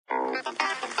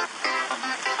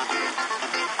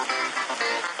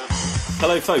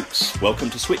Hello folks,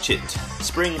 welcome to Switch It.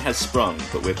 Spring has sprung,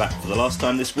 but we're back for the last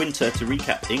time this winter to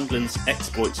recap England's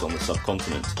exploits on the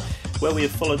subcontinent, where we have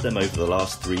followed them over the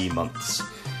last 3 months.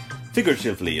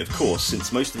 Figuratively, of course,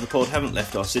 since most of the pod haven't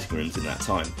left our sitting rooms in that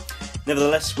time.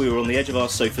 Nevertheless, we were on the edge of our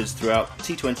sofas throughout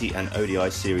T20 and ODI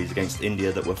series against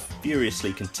India that were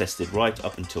furiously contested right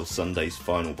up until Sunday's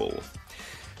final ball.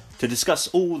 To discuss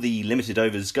all the limited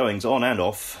overs goings on and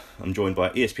off, I'm joined by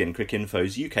ESPN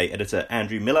Cricinfo's UK editor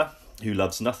Andrew Miller, who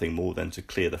loves nothing more than to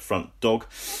clear the front dog,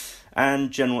 and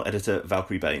general editor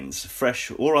Valkyrie Baines,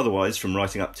 fresh or otherwise from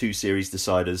writing up 2 series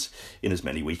deciders in as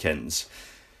many weekends.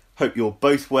 Hope you're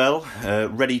both well,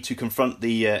 ready to confront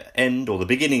the end or the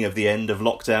beginning of the end of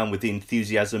lockdown with the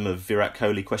enthusiasm of Virat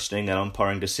Kohli questioning an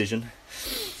umpiring decision.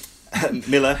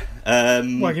 Miller,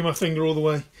 wagging my finger all the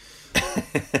way.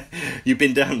 You've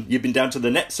been down to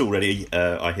the nets already,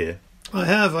 I hear. I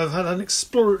have. I've had an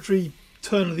exploratory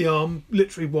turn of the arm,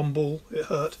 literally one ball. It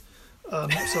hurt,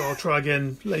 so I'll try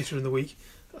again later in the week.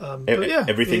 But yeah,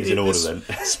 everything's in order then.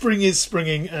 Spring is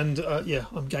springing, and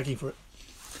I'm gagging for it.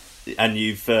 And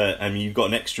you've got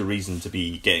an extra reason to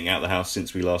be getting out of the house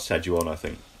since we last had you on, I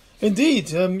think. Indeed,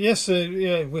 yes,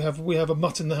 we have a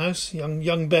mutt in the house,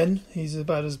 young Ben. He's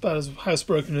about as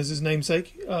housebroken as his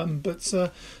namesake, but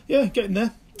getting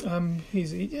there.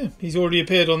 He's already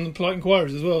appeared on the Polite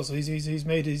Inquirers as well, so he's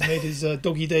made his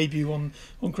doggy debut on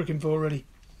Cricinfo already.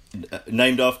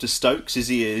 Named after Stokes, is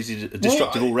he a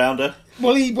destructive all-rounder?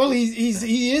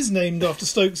 He is named after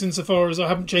Stokes insofar as I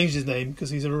haven't changed his name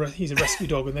because he's a rescue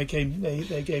dog, and they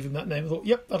gave him that name. I thought,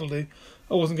 yep, that'll do.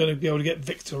 I wasn't going to be able to get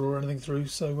Victor or anything through,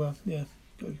 so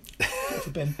go for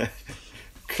Ben.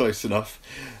 Close enough.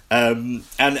 And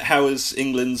how has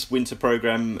England's winter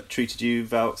programme treated you,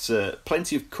 Val?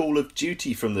 Plenty of Call of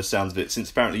Duty from the sounds of it, since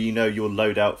apparently you know your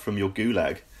loadout from your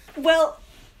gulag. Well,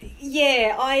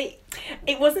 yeah,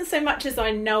 it wasn't so much as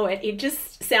I know it, it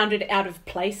just sounded out of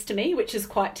place to me, which is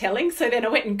quite telling. So then I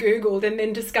went and Googled and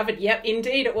then discovered, yep,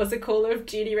 indeed, it was a Call of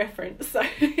Duty reference. So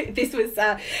this was,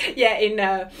 in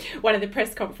one of the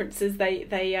press conferences,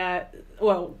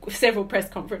 several press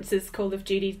conferences, Call of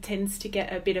Duty tends to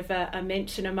get a bit of a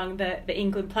mention among the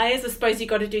England players. I suppose you've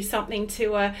got to do something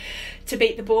to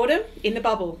beat the boredom in the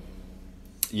bubble.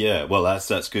 Yeah, well,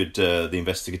 that's good. The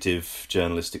investigative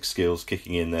journalistic skills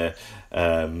kicking in there.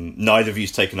 Neither of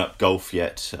you's taken up golf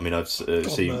yet. I mean, I've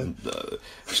seen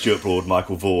Stuart Broad,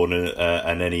 Michael Vaughan,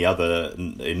 and any other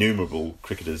innumerable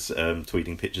cricketers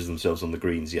tweeting pictures of themselves on the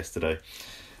greens yesterday.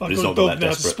 I've got a dog now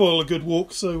to spoil a good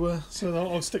walk, so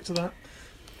I'll stick to that.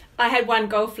 I had one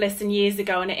golf lesson years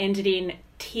ago, and it ended in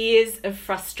tears of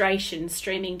frustration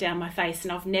streaming down my face,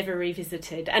 and I've never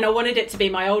revisited. And I wanted it to be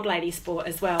my old lady sport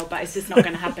as well, but it's just not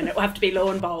going to happen. It will have to be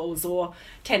lawn bowls or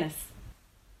tennis.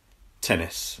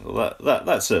 Well,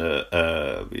 that's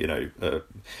I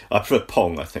prefer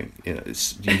pong. I think you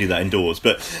can do that indoors,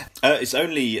 but it's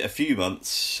only a few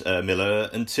months, Miller,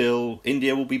 until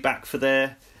India will be back for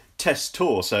their Test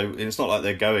tour, so it's not like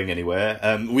they're going anywhere.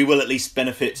 We will at least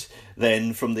benefit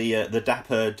then from the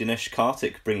dapper Dinesh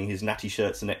Karthik bringing his natty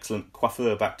shirts and excellent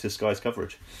coiffure back to Sky's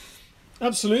coverage.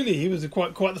 Absolutely, he was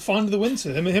quite the find of the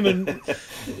winter. Him and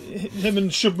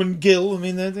Shubman Gill. I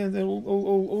mean, they're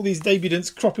all these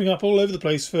debutants cropping up all over the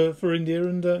place for India,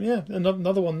 and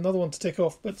another one to tick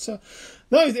off. But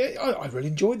I really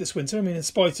enjoyed this winter. I mean, in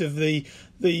spite of the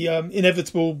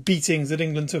inevitable beatings that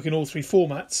England took in all 3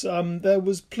 formats, there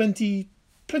was plenty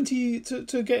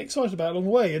to get excited about along the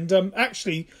way, and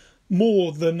actually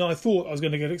more than I thought I was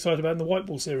going to get excited about in the white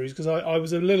ball series, because I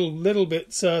was a little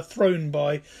bit thrown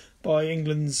by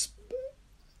England's,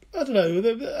 I don't know,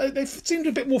 they seemed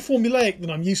a bit more formulaic than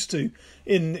I'm used to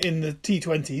in the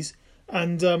T20s.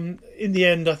 And in the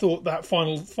end, I thought that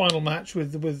final match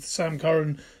with Sam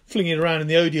Curran flinging it around in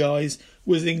the ODIs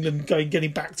was England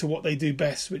getting back to what they do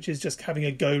best, which is just having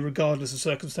a go regardless of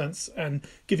circumstance and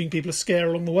giving people a scare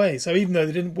along the way. So even though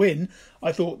they didn't win,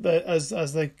 I thought that, as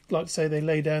they like to say, they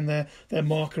lay down their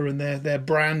marker and their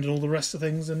brand and all the rest of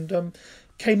things, and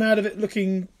came out of it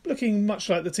looking much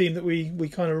like the team that we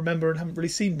kind of remember and haven't really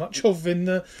seen much of since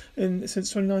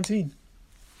 2019.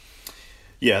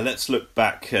 Yeah, let's look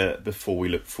back before we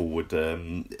look forward.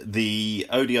 The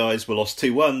ODIs were lost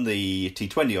 2-1. The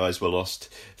T20Is were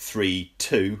lost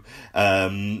 3-2.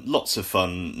 Lots of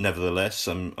fun, nevertheless.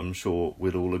 I'm sure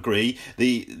we'd all agree.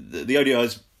 The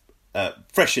ODIs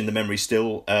fresh in the memory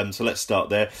still. So let's start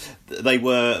there. They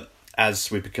were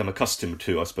as we've become accustomed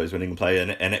to, I suppose, when England play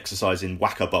an exercise in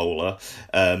whack-a-bowler,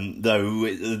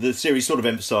 though the series sort of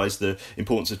emphasised the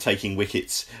importance of taking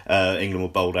wickets. England were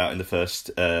bowled out in the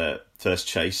first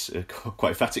chase, quite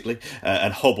emphatically,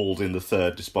 and hobbled in the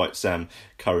third, despite Sam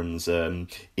Curran's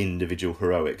individual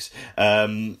heroics.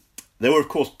 There were, of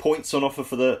course, points on offer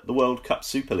for the World Cup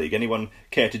Super League. Anyone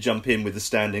care to jump in with the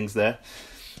standings there?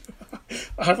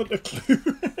 I haven't a clue.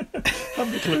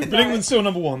 But England's still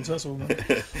number one, so that's all.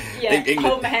 Yeah, England...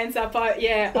 hold my hands up.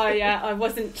 I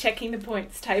wasn't checking the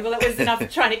points table. It was enough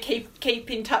trying to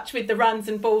keep in touch with the runs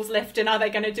and balls left, and are they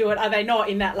going to do it? Are they not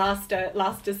in that last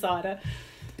decider?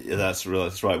 Yeah, that's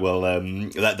right. Well,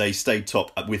 that they stayed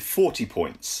top with 40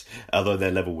 points, although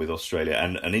they're level with Australia,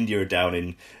 and India are down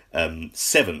in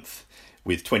seventh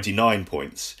with 29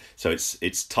 points. So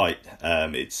it's tight.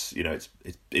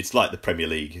 It's like the Premier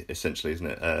League essentially, isn't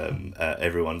it?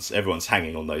 Everyone's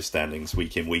hanging on those standings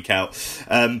week in, week out.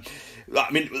 I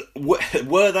mean,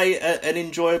 were they an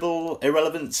enjoyable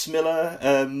irrelevance, Miller?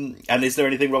 And is there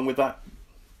anything wrong with that?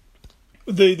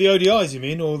 The ODIs, you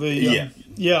mean, or the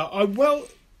yeah? Well,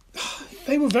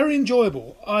 they were very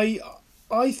enjoyable. I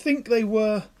think they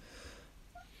were.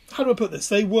 How do I put this?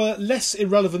 They were less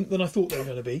irrelevant than I thought they were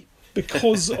going to be,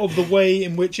 because of the way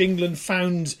in which England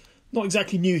found not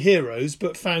exactly new heroes,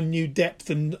 but found new depth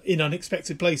and in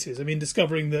unexpected places. I mean,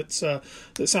 discovering that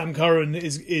Sam Curran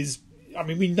is. I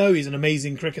mean, we know he's an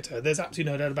amazing cricketer. There's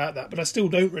absolutely no doubt about that. But I still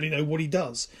don't really know what he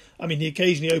does. I mean, he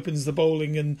occasionally opens the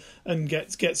bowling and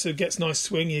gets nice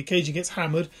swing. He occasionally gets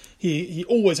hammered. He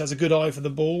always has a good eye for the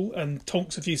ball and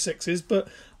tonks a few sixes. But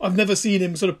I've never seen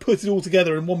him sort of put it all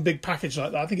together in one big package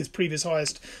like that. I think his previous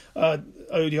highest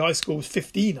ODI score was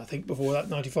 15, I think, before that,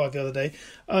 95 the other day.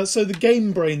 So the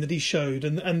game brain that he showed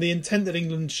and the intent that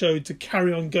England showed to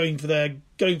carry on going for their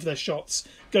shots,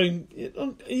 they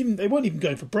weren't even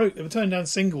going for broke. They were turning down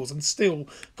singles and still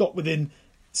got within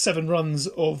 7 runs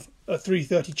of a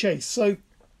 330 chase. So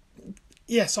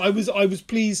yes, I was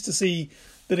pleased to see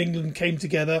that England came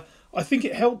together. I think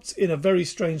it helped in a very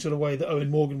strange sort of way that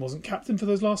Owen Morgan wasn't captain for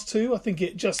those last two. I think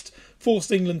it just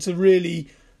forced England to really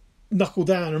knuckle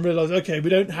down and realise, okay, we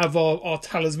don't have our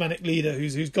talismanic leader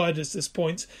who's guided us to this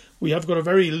point. We have got a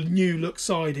very new look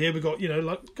side here. We've got,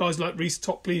 like guys like Reece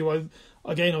Topley, who I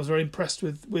was very impressed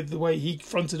with the way he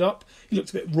fronted up. He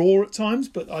looked a bit raw at times,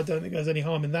 but I don't think there's any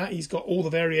harm in that. He's got all the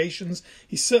variations.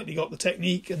 He's certainly got the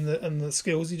technique and the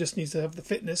skills. He just needs to have the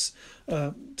fitness.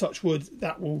 Touch wood,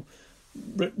 that will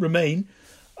remain.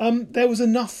 There was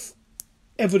enough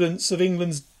evidence of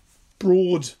England's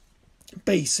broad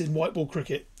base in white ball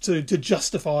cricket to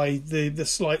justify the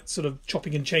slight sort of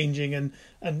chopping and changing, and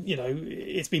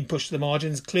it's been pushed to the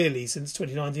margins clearly since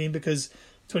 2019, because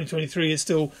 2023 is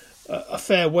still a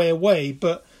fair way away.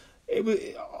 But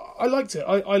I liked it.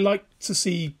 I like to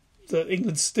see that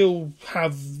England still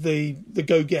have the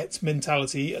go-get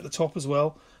mentality at the top as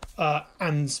well,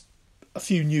 and a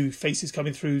few new faces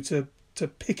coming through to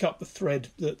pick up the thread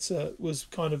that was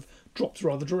kind of dropped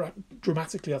rather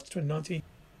dramatically after 2019.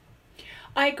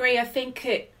 I agree. I think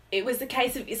it was the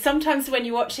case of sometimes when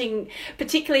you're watching,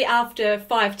 particularly after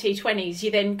 5 T20s,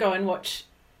 you then go and watch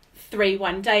 3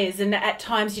 one-dayers, and at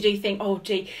times you do think, oh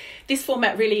gee, this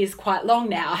format really is quite long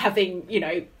now, having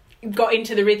got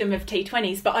into the rhythm of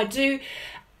T20s. But I do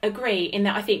agree in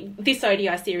that I think this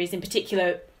ODI series in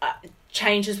particular,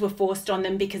 changes were forced on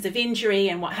them because of injury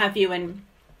and what have you, and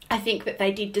I think that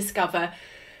they did discover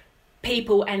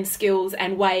people and skills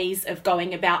and ways of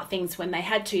going about things when they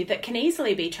had to that can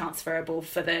easily be transferable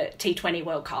for the T20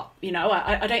 World Cup.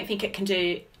 I don't think it can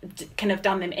have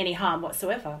done them any harm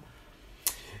whatsoever.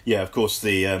 Yeah, of course,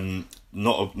 the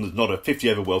not a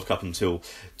 50 over World Cup until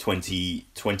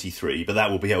 2023, but that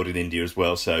will be held in India as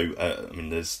well. So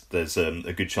there's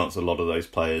a good chance a lot of those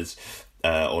players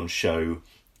on show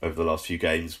over the last few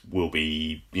games will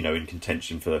be in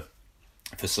contention for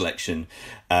selection.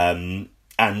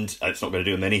 And it's not going to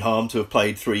do them any harm to have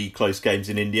played 3 close games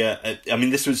in India.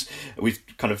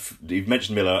 You've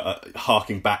mentioned Miller,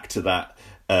 harking back to that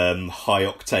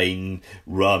high-octane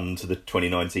run to the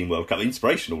 2019 World Cup.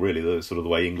 Inspirational, really, the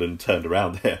way England turned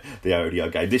around the ODI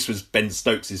game. This was Ben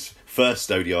Stokes'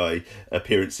 first ODI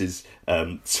appearances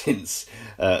since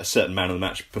a certain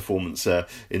man-of-the-match performance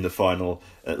in the final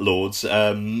at Lords.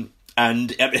 And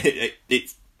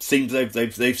it seems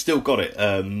they've still got it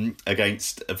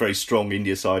against a very strong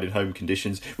India side in home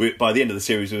conditions. By the end of the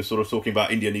series, we were sort of talking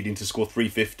about India needing to score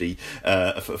 350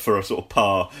 for a sort of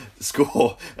par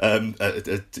score,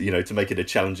 to make it a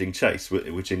challenging chase,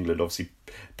 which England obviously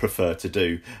prefer to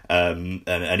do. And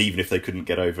even if they couldn't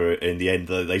get over it in the end,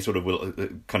 they sort of will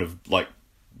kind of like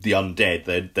the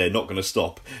undead. They're not going to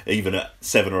stop even at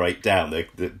 7 or 8 down. They're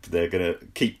going to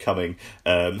keep coming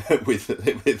with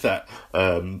that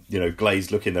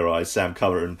glazed look in their eyes. Sam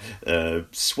Curran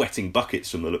sweating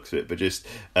buckets from the looks of it, but just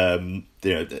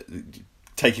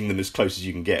taking them as close as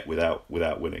you can get without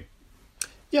winning.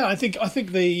 Yeah, I think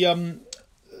the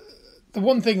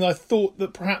one thing I thought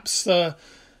that perhaps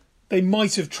they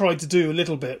might have tried to do a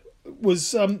little bit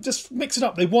was just mix it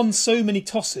up. They won so many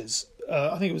tosses.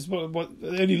 I think it was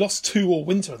they only lost 2 all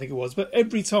winter, I think it was, but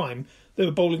every time they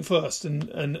were bowling first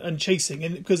and chasing,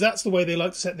 and because that's the way they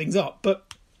like to set things up.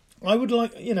 But I would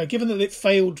like, given that it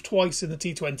failed twice in the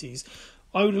T20s,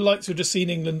 I would have liked to have just seen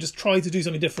England just try to do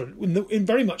something different, in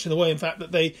very much in the way, in fact,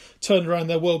 that they turned around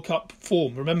their World Cup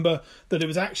form. Remember that it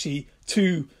was actually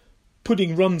 2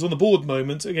 putting runs on the board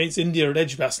moment against India at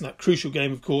Edgbaston, that crucial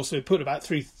game, of course. They put about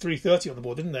 330 on the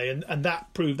board, didn't they? And that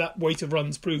weight of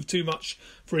runs proved too much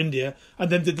for India, and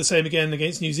then did the same again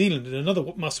against New Zealand in another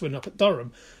must-win up at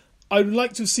Durham. I would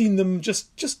like to have seen them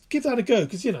just give that a go,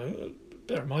 because,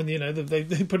 bear in mind, they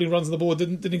putting runs on the board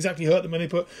didn't exactly hurt them when they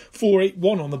put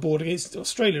 4-8-1 on the board against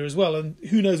Australia as well, and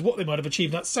who knows what they might have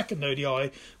achieved in that second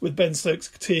ODI with Ben Stokes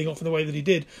teeing off in the way that he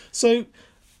did. So,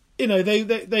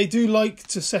 they do like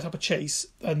to set up a chase,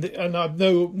 and I've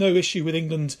no issue with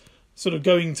England sort of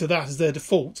going to that as their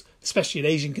default, especially in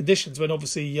Asian conditions, when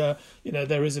obviously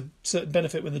there is a certain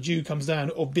benefit when the dew comes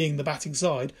down of being the batting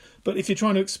side. But if you're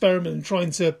trying to experiment and trying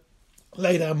to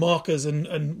lay down markers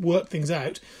and work things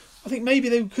out, I think maybe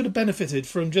they could have benefited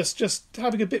from just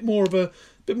having a bit more of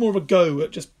a go at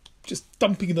just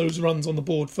dumping those runs on the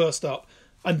board first up,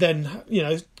 and then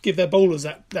give their bowlers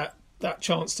that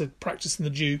chance to practice in the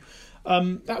dew.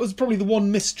 That was probably the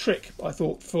one missed trick, I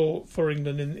thought, for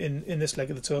England in this leg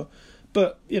of the tour.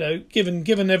 But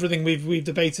given everything we've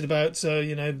debated about,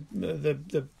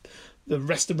 the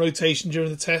rest and rotation during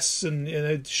the tests,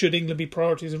 and should England be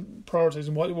priorities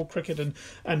in white ball cricket,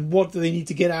 and what do they need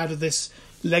to get out of this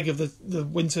leg of the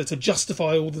winter to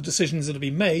justify all the decisions that have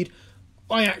been made,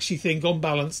 I actually think, on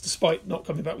balance, despite not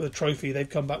coming back with a trophy, they've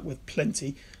come back with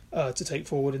plenty to take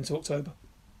forward into October.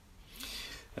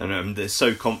 And they're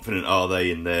so confident, are they,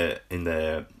 in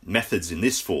their methods in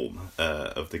this form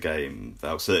of the game?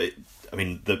 So,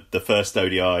 the first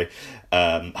ODI,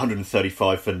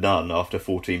 135 for none after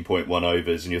 14.1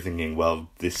 overs, and you're thinking, well,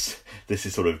 this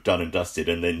is sort of done and dusted,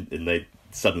 and they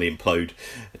suddenly implode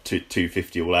to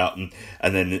 250 all out, and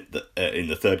then in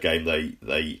the third game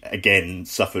they again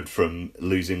suffered from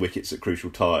losing wickets at crucial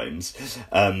times.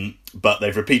 But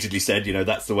they've repeatedly said,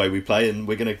 that's the way we play, and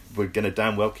we're gonna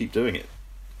damn well keep doing it.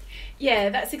 Yeah,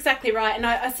 that's exactly right. And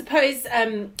I suppose,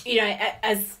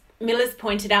 as Miller's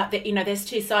pointed out, that, there's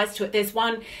 2 sides to it. There's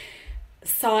one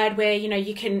side where,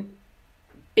 you can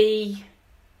be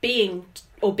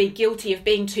guilty of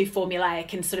being too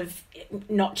formulaic and sort of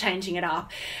not changing it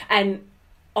up. And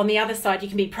on the other side, you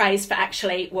can be praised for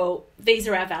actually, well, these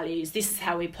are our values. This is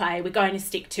how we play. We're going to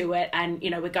stick to it, and,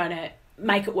 we're going to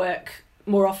make it work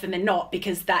more often than not,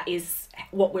 because that is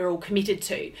what we're all committed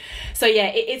to. So yeah,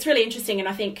 it's really interesting. And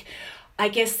I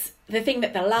guess the thing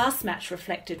that the last match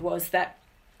reflected was that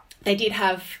they did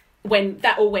have, when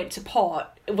that all went to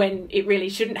pot, when it really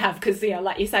shouldn't have, because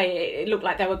like you say, it looked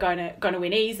like they were going to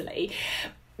win easily.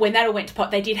 When that all went to pot,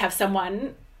 they did have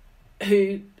someone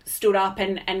who stood up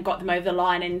and got them over the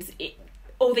line. And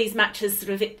all these matches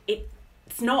sort of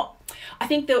it's not. I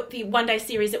think the one day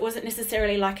series, it wasn't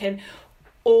necessarily like an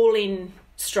all-in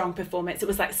strong performance. It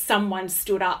was like someone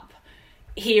stood up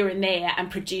here and there and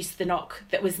produced the knock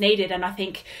that was needed. And I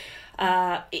think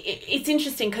it's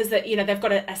interesting because they've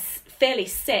got a fairly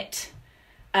set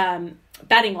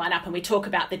batting lineup, and we talk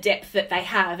about the depth that they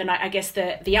have. And I guess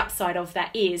the upside of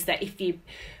that is that if you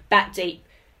bat deep,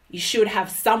 you should have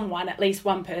someone, at least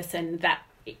one person that,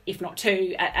 if not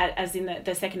 2, as in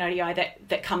the second ODI,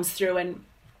 that comes through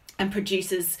and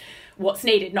produces what's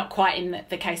needed. Not quite in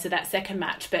the case of that second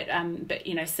match, but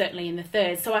certainly in the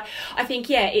third. So I think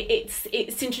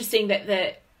it's interesting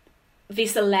that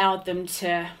this allowed them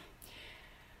to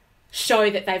show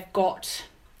that they've got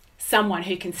someone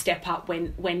who can step up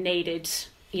when needed,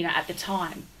 at the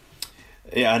time.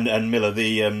 Yeah, and Miller,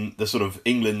 the sort of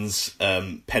England's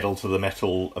pedal to the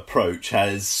metal approach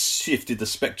has shifted the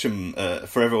spectrum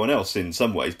for everyone else in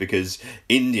some ways, because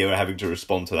India are having to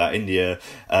respond to that. India,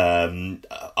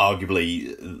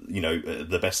 arguably,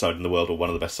 the best side in the world, or one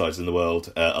of the best sides in the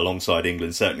world, alongside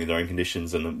England, certainly in their own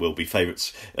conditions, and will be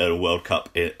favourites at a World Cup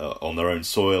on their own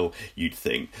soil, you'd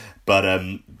think. But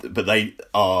they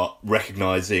are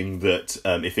recognising that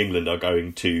if England are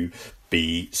going to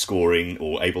be scoring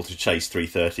or able to chase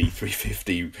 330,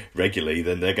 350 regularly,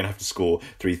 then they're going to have to score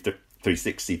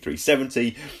 360,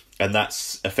 370, and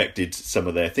that's affected some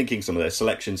of their thinking, some of their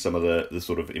selection, some of the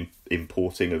sort of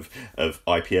importing of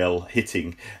IPL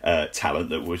hitting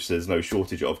talent, which there's no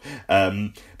shortage of.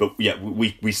 But yeah,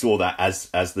 we saw that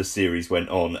as the series went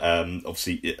on.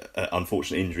 Obviously,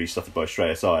 unfortunate injury suffered by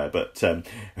Shreyas Iyer, but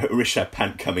Rishabh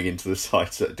Pant coming into the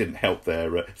side didn't hurt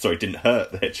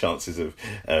their chances of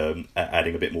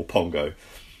adding a bit more pongo.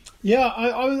 Yeah,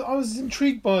 I was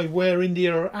intrigued by where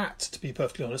India are at, to be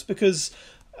perfectly honest, because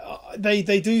they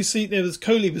do see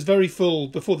Kohli was very full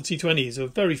before the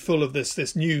T20s, very full of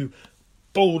this new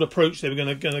bold approach they were going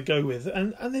to go with,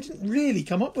 and they didn't really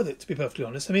come up with it, to be perfectly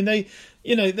honest. I mean, they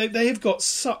have got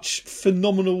such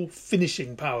phenomenal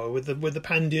finishing power with the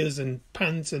Pandyas and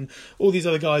Pant and all these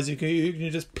other guys who can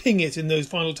just ping it in those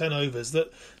final 10 overs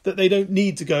that they don't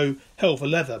need to go hell for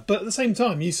leather. But at the same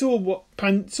time, you saw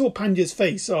Pandya's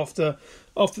face after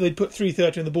they'd put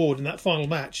 330 on the board in that final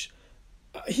match.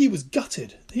 He was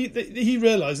gutted. He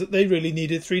realised that they really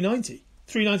needed 390,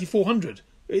 400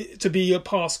 to be a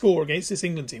par score against this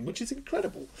England team, which is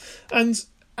incredible. And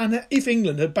if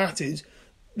England had batted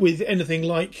with anything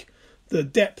like the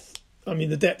depth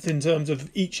in terms of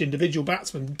each individual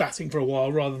batsman batting for a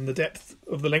while rather than the depth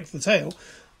of the length of the tail,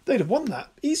 they'd have won that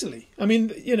easily. I mean,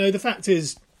 the fact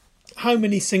is, how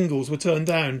many singles were turned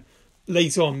down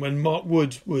late on when Mark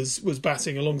Wood was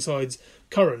batting alongside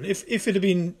Curran? If it had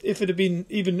been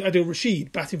even Adil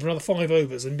Rashid batting for another 5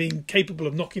 overs and being capable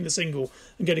of knocking the single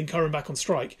and getting Curran back on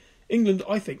strike, England,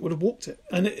 I think, would have walked it.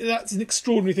 And that's an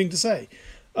extraordinary thing to say.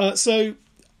 So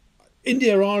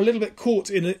India are a little bit caught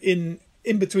in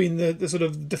between the sort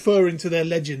of deferring to their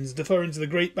legends, deferring to the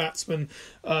great batsmen.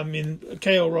 KL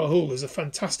Rahul is a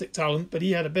fantastic talent, but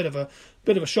he had a bit of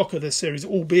a shocker this series,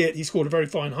 albeit he scored a very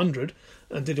fine 100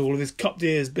 and did all of his cup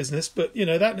deers business. But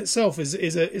that in itself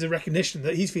is a recognition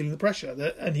that he's feeling the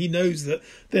pressure, and he knows that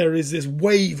there is this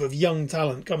wave of young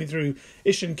talent coming through.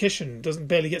 Ishan Kishan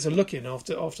barely gets a look in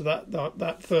after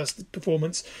that first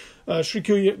performance. Sri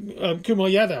Kumar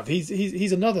Yadav,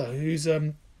 he's another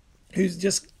who's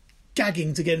just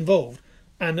gagging to get involved,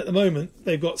 and at the moment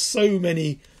they've got so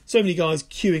many guys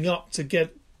queuing up to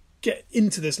get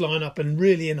into this lineup and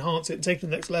really enhance it and take it to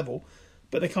the next level,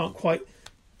 but they can't quite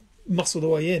muscle the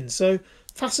way in. So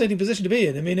fascinating position to be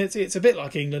in. I mean, it's a bit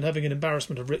like England having an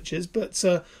embarrassment of riches, but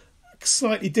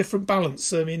slightly different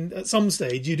balance. I mean, at some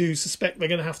stage you do suspect they're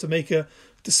going to have to make a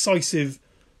decisive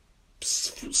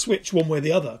switch one way or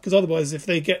the other, because otherwise, if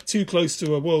they get too close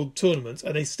to a world tournament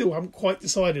and they still haven't quite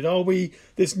decided, are we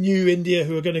this new India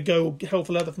who are going to go hell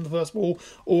for leather from the first ball,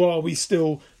 or are we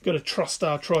still going to trust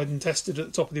our tried and tested at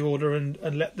the top of the order and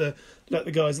let the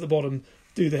guys at the bottom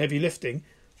do the heavy lifting?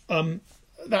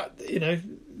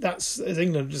 That's, as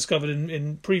England discovered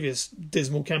in previous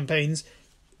dismal campaigns,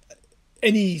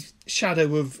 any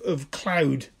shadow of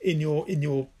cloud in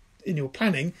your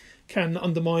planning can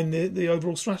undermine the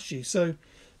overall strategy. So,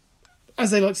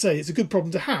 as they like to say, it's a good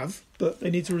problem to have, but they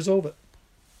need to resolve it.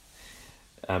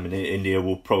 India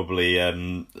will probably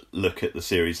look at the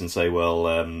series and say, well,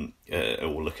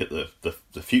 or look at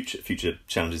the future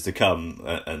challenges to come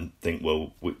and think,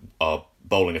 well, our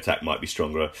bowling attack might be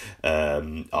stronger.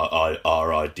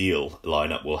 Our ideal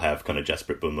lineup will have kind of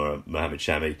Jasprit Bumrah, Mohammad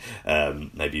Shami,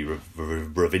 maybe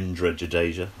Ravindra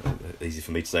Jadeja, easy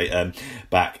for me to say,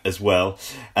 back as well.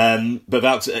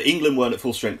 But England weren't at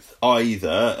full strength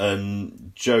either.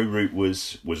 Joe Root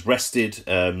was rested.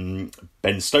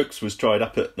 Ben Stokes was tried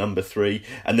up at number 3,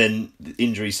 and then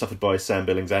injuries suffered by Sam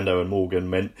Billings and Owen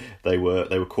Morgan meant they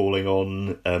were calling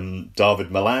on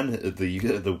David Malan,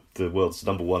 the world's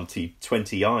number 1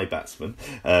 T20I batsman,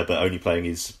 but only playing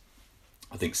his,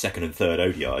 I think, second and third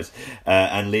ODIs,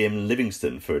 and Liam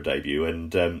Livingstone for a debut.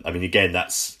 And again,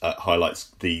 that's highlights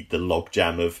the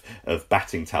logjam of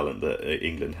batting talent that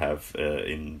England have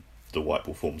in the white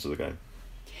ball forms of the game.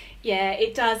 Yeah,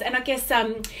 it does. And I guess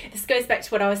this goes back to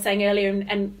what I was saying earlier,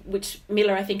 and which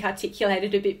Miller, I think,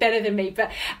 articulated a bit better than me,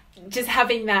 but just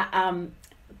having that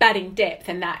batting depth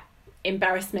and that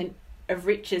embarrassment of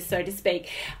riches, so to speak,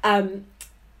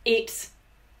 it's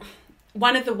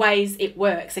one of the ways it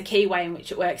works, a key way in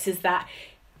which it works, is that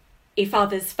if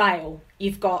others fail,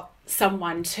 you've got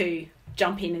someone to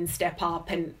jump in and step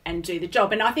up and do the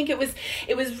job. And I think it was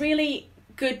really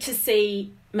good to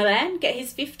see Malan get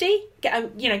his 50,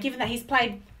 given that he's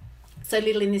played so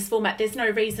little in this format, there's no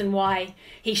reason why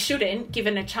he shouldn't,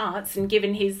 given a chance and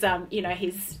given his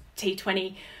his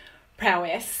T20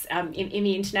 prowess in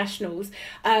the internationals.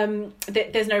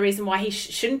 There's no reason why he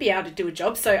shouldn't be able to do a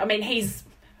job. So, I mean, he's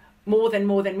more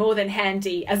than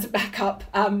handy as a backup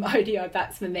ODI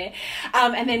batsman there.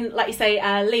 And then, like you say,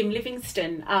 Liam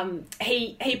Livingstone,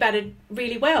 he batted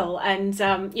really well, and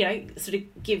sort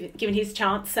of given his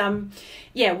chance,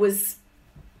 was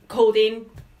called in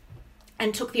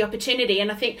and took the opportunity.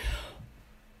 And I think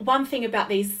one thing about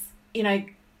these,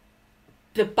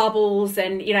 the bubbles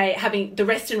and having the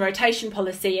rest and rotation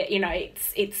policy,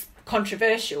 it's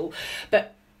controversial,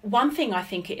 but one thing I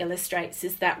think it illustrates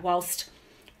is that whilst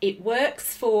it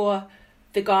works for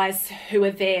the guys who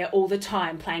are there all the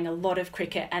time playing a lot of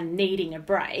cricket and needing a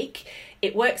break,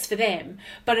 it works for them,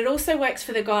 but it also works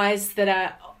for the guys that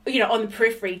are on the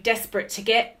periphery, desperate to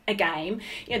get a game.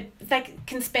 They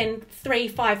can spend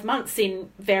 3-5 months in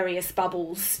various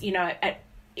bubbles,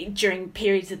 during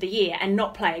periods of the year and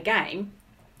not play a game.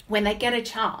 When they get a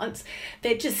chance,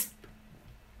 they're just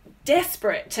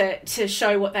desperate to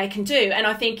show what they can do. And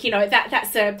I think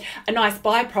that's a nice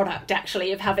byproduct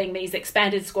actually of having these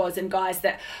expanded squads and guys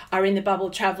that are in the bubble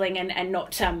travelling and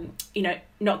not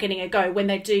not getting a go. When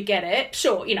they do get it,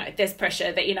 sure, there's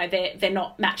pressure that they're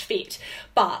not match fit,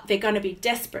 but they're going to be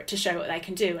desperate to show what they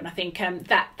can do. And I think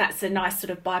that's a nice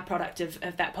sort of byproduct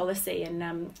of that policy, and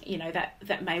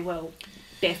that may well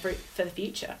bear fruit for the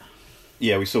future.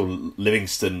 Yeah, we saw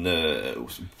Livingstone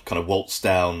kind of waltz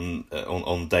down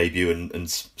on debut and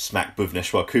smack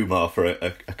Bhuvneshwar Kumar for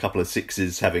a couple of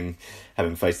sixes, having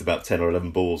faced about 10 or 11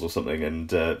 balls or something. And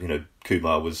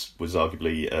Kumar was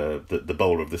arguably the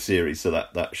bowler of the series, so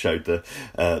that showed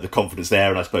the confidence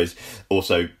there, and I suppose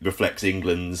also reflects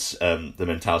England's the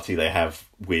mentality they have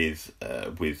with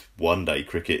one day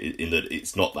cricket, in that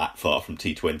it's not that far from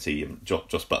T20. And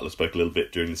Josh Buttler spoke a little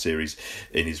bit during the series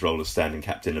in his role as standing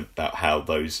captain about how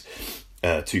those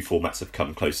two formats have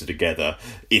come closer together,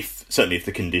 certainly if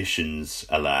the conditions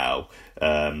allow.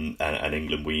 And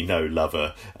England, we know, love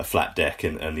a flat deck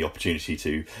and the opportunity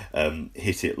to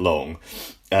hit it long.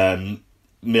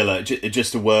 Miller,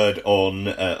 just a word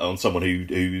on someone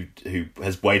who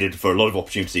has waited for a lot of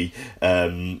opportunity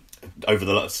over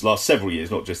the last several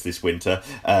years, not just this winter.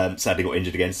 Sadly got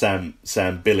injured again,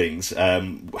 Sam Billings.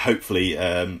 Hopefully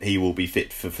he will be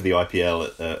fit for the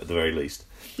IPL at the very least.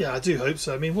 Yeah, I do hope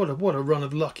so. I mean, what a run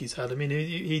of luck he's had. I mean,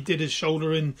 he did his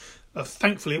shoulder in.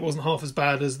 Thankfully, it wasn't half as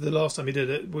bad as the last time he did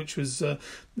it, which was it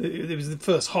was the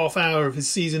first half hour of his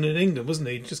season in England, wasn't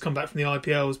he? He'd just come back from the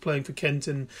IPL, was playing for Kent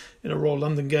in a Royal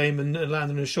London game and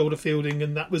landed in a shoulder fielding,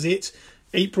 and that was it.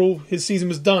 April, his season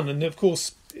was done, and of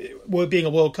course, being a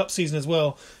World Cup season as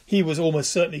well, he was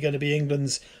almost certainly going to be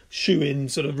England's shoe-in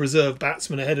sort of reserve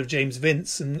batsman ahead of James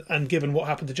Vince, and given what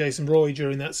happened to Jason Roy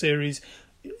during that series,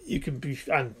 you can be,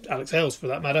 and Alex Hales for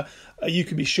that matter, you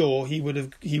can be sure he would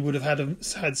have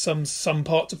had some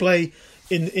part to play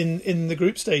in the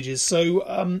group stages.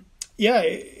 So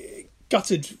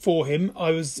gutted for him.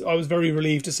 I was very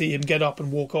relieved to see him get up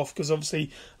and walk off, because obviously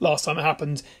last time it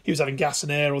happened he was having gas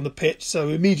and air on the pitch, so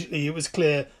immediately it was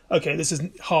clear, okay, this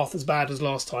isn't half as bad as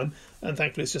last time, and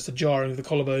thankfully it's just a jarring of the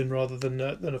collarbone rather than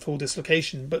a full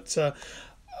dislocation. But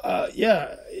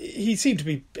he seemed to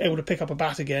be able to pick up a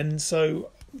bat again, so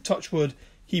touch wood,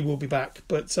 he will be back.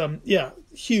 But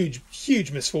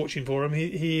huge misfortune for him.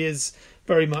 He is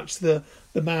very much the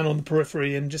man on the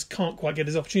periphery and just can't quite get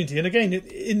his opportunity. And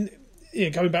again,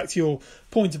 coming back to your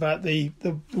point about the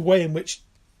way in which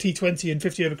T20 and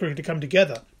 50 over cricket have come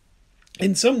together,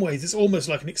 in some ways it's almost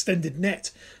like an extended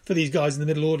net for these guys in the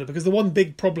middle order, because the one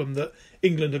big problem that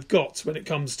England have got when it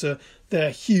comes to their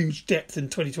huge depth in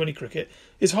 2020 cricket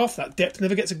is half that depth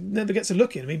never gets a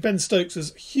look in. I mean, Ben Stokes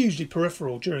was hugely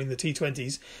peripheral during the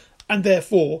T20s, and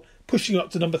therefore pushing up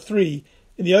to number 3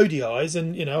 in the ODIs,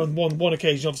 and on one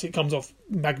occasion obviously it comes off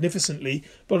magnificently,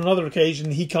 but on another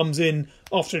occasion he comes in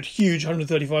after a huge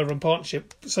 135 run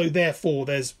partnership, so therefore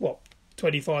there's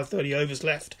 25-30 overs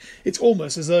left. It's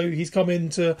almost as though he's come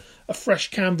into a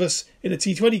fresh canvas in a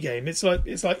T20 game. It's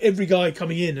like every guy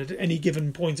coming in at any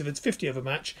given point of its 50 over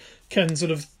match can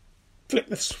sort of flick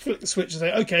the switch and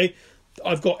say, okay,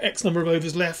 I've got X number of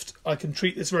overs left, I can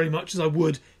treat this very much as I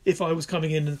would if I was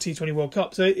coming in the T20 World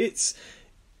Cup. So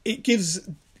it gives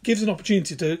an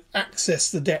opportunity to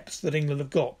access the depth that England have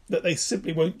got, that they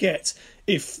simply won't get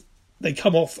if they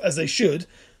come off as they should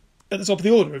at the top of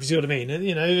the order, if you see what I mean.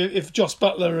 If Josh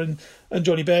Buttler and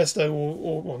Johnny Bairstow,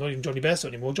 or not even Johnny Bairstow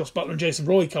anymore, Josh Buttler and Jason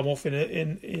Roy come off in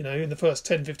the first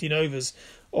 10-15 overs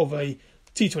of a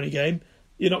T20 game,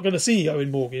 you're not going to see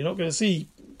Owen Morgan, you're not going to see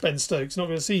Ben Stokes, you're not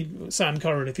going to see Sam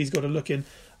Curran if he's got a look in,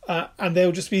 and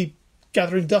they'll just be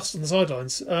gathering dust on the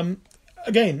sidelines.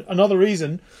 Again, another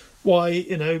reason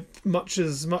why, much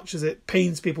as it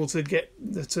pains people to get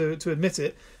to admit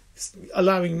it,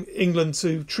 allowing England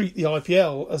to treat the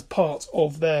IPL as part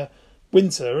of their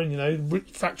winter, and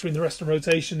factor in the rest of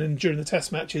rotation and during the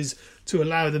Test matches to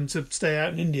allow them to stay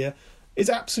out in India is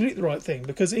absolutely the right thing,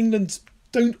 because England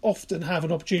don't often have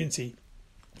an opportunity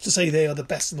to say they are the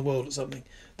best in the world at something.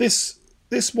 This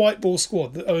white ball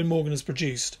squad that Eoin Morgan has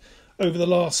produced over the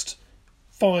last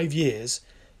 5 years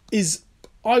is,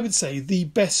 I would say, the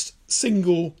best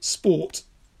single sport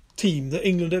team that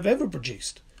England have ever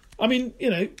produced. I mean,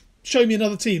 show me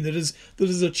another team that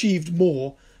has achieved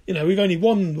more. We've only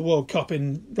won the World Cup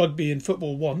in rugby and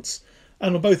football once,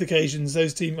 and on both occasions,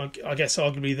 those teams, I guess,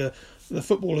 arguably the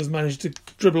footballers managed to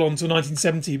dribble on to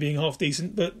 1970 being half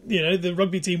decent, but the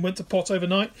rugby team went to pot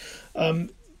overnight.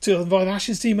 2005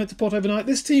 Ashes team went to pot overnight.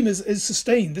 This team is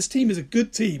sustained. This team is a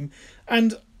good team,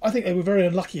 and I think they were very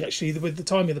unlucky actually with the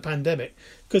timing of the pandemic,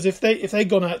 because if they'd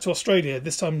gone out to Australia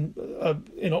this time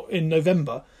in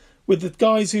November, with the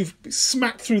guys who've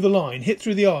smacked through the line, hit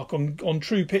through the arc on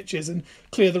true pitches and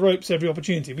clear the ropes every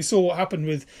opportunity. We saw what happened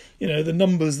with the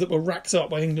numbers that were racked up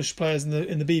by English players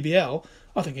in the BBL.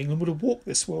 I think England would have walked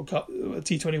this World Cup,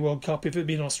 T20 World Cup, if it had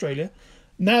been Australia.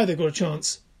 Now they've got a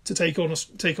chance to take on a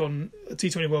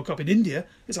T20 World Cup in India.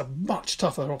 It's a much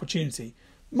tougher opportunity,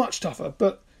 much tougher.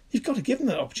 But you've got to give them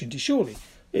that opportunity. Surely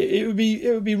it would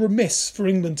be remiss for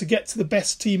England to get to the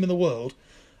best team in the world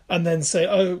and then say,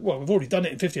 oh, well, we've already done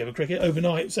it in 50 over cricket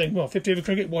overnight, saying, well, 50 over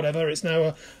cricket, whatever, it's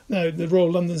now the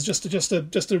Royal London's just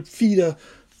a feeder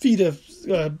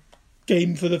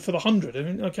game for the 100. I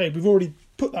mean, okay, we've already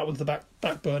put that one to the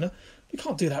back burner. We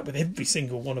can't do that with every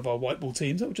single one of our white ball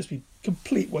teams. That would just be a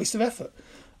complete waste of effort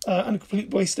and a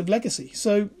complete waste of legacy.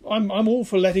 So I'm all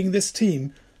for letting this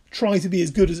team try to be as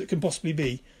good as it can possibly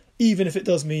be, even if it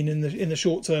does mean in the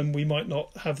short term we might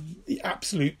not have the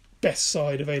absolute best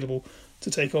side available to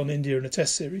take on India in a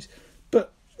Test series.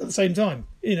 But at the same time,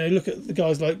 look at the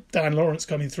guys like Dan Lawrence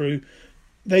coming through.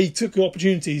 They took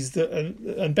opportunities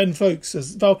and Ben Foakes,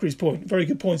 as Valkyrie's point, very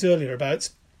good point earlier about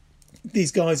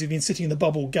these guys who've been sitting in the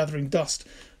bubble gathering dust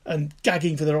and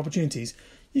gagging for their opportunities.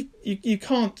 You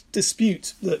can't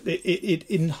dispute that it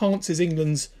enhances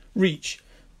England's reach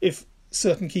if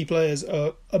certain key players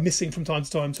are missing from time to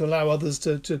time to allow others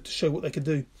to show what they can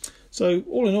do. So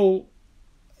all in all,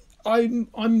 I'm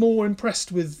more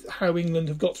impressed with how England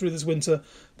have got through this winter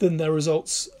than their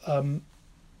results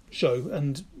show.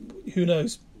 And who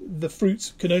knows, the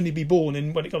fruits can only be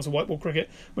born when it comes to white ball cricket,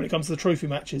 when it comes to the trophy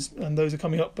matches, and those are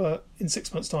coming up in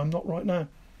 6 months' time, not right now.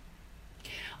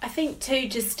 I think too,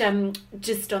 just on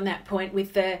that point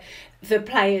with the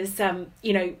players,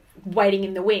 waiting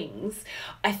in the wings.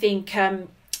 I think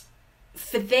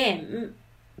for them,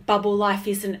 bubble life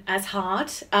isn't as hard.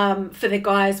 For the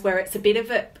guys, where it's a bit of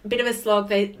a slog.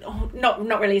 They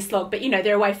not really a slog, but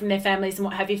they're away from their families and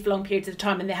what have you for long periods of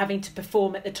time, and they're having to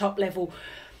perform at the top level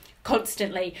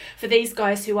constantly. For these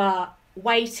guys who are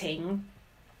waiting,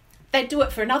 they'd do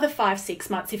it for another 5-6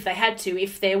 months if they had to,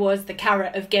 if there was the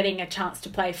carrot of getting a chance to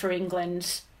play for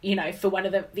England, for one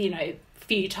of the,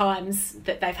 few times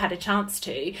that they've had a chance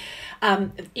to,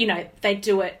 they'd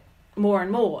do it more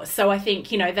and more. So I think,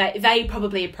 they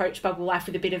probably approach bubble life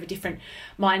with a bit of a different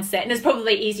mindset. And it's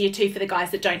probably easier too for the guys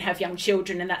that don't have young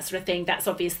children and that sort of thing. That's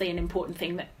obviously an important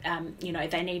thing that,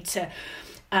 they need to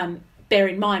bear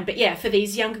in mind. But yeah, for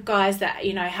these younger guys that,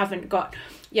 haven't got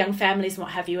young families and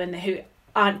what have you, and who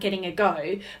aren't getting a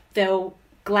go, they'll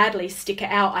gladly stick it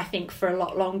out, I think, for a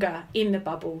lot longer in the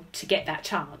bubble to get that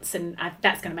chance, and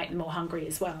that's going to make them more hungry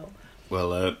as well.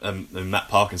 Well, Matt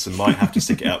Parkinson might have to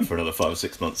stick it out for another 5 or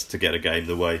 6 months to get a game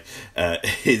the way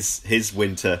his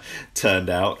winter turned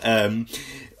out.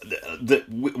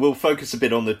 We'll focus a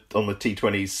bit on the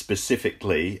T20s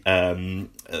specifically.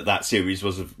 That series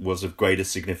was of greater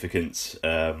significance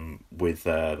with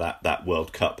that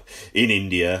World Cup in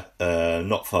India,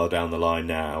 not far down the line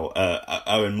now.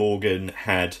 Eoin Morgan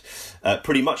had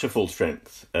pretty much a full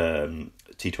strength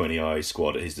T20I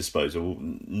squad at his disposal.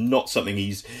 Not something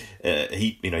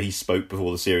he spoke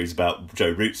before the series about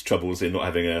Joe Root's troubles in not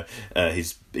having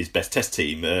his best Test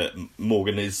team.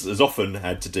 Morgan has often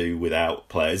had to do without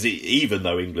players, even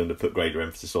though England have put greater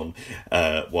emphasis on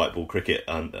white ball cricket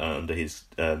under his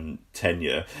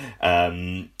tenure.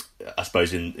 I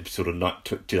suppose in sort of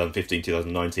 2015,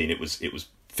 2019, it was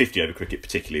 50 over cricket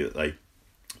particularly that they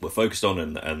were focused on,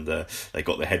 and they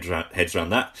got their heads around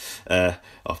that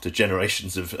after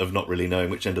generations of not really knowing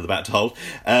which end of the bat to hold.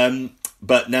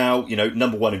 But now,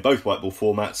 number one in both white ball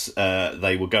formats,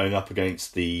 they were going up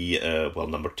against the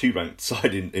number 2 ranked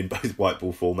side in both white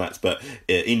ball formats, but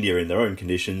India in their own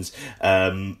conditions.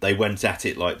 They went at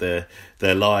it like they're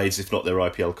their lives, if not their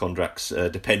IPL contracts,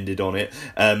 depended on it.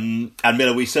 And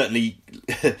Miller, we certainly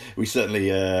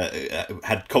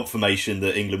had confirmation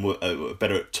that England were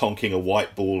better at tonking a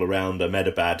white ball around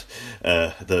Ahmedabad,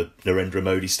 the Narendra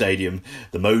Modi Stadium,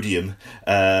 the Modium,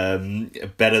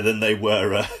 better than they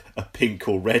were a pink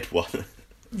or red one.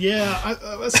 Yeah,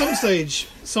 at some stage,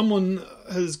 someone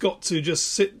has got to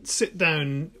just sit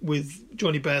down with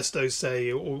Johnny Bairstow,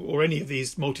 say, or any of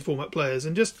these multi-format players,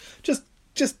 and just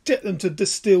get them to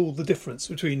distill the difference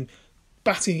between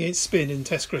batting against spin in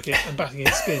Test cricket and batting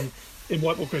against spin in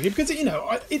white ball cricket, because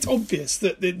it's obvious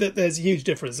that there's a huge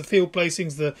difference. The field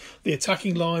placings, the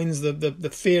attacking lines, the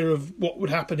fear of what would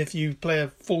happen if you play a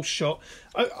false shot.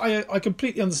 I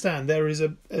completely understand there is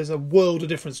a world of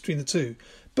difference between the two,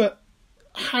 but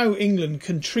how England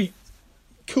can treat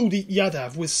Kuldeep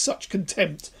Yadav with such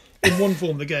contempt in one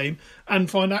form of the game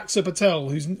and find Axar Patel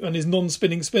and his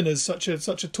non-spinning spinners such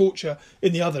a torture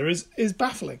in the other is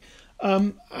baffling.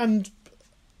 And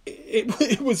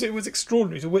it was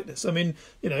extraordinary to witness. I mean,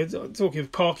 talking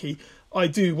of Parky, I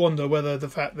do wonder whether the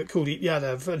fact that Kuldeep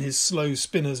Yadav and his slow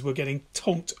spinners were getting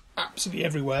tonked absolutely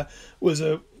everywhere was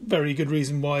a very good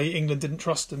reason why England didn't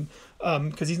trust him,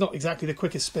 because he's not exactly the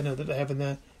quickest spinner that they have in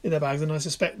their bags, and I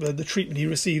suspect the treatment he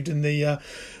received in the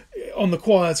on the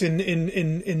quiet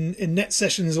in net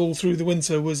sessions all through the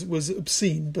winter was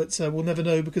obscene. But we'll never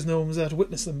know because no one was there to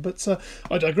witness them. But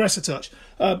I digress a touch.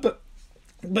 But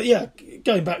yeah,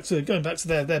 going back to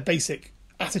their basic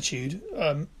attitude,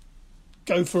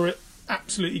 go for it.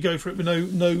 Absolutely go for it with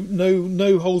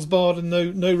no holds barred and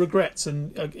no regrets.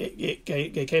 And it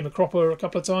came a cropper a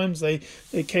couple of times. They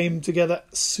came together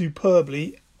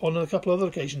superbly on a couple of other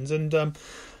occasions, and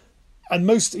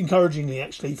most encouragingly,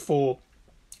 actually, for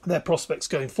their prospects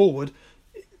going forward,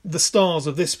 the stars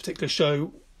of this particular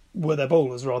show were their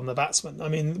bowlers rather than the batsmen. I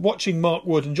mean, watching Mark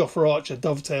Wood and Jofra Archer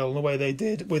dovetail in the way they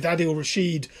did, with Adil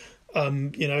Rashid,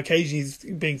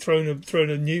 occasionally being thrown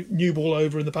a new ball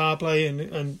over in the power play,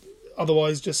 and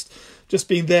otherwise just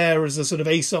being there as a sort of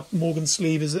ace up Morgan's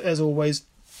sleeve as always.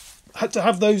 Had to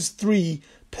have those three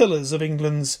pillars of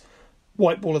England's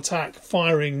white ball attack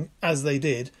firing as they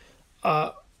did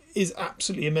is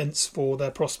absolutely immense for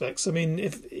their prospects. I mean,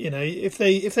 if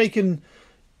they can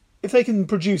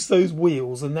produce those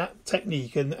wheels and that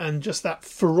technique and just that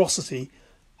ferocity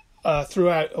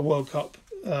throughout a World Cup,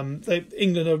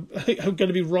 England are going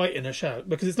to be right in a shout,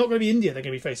 because it's not going to be India they're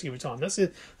going to be facing every time. That's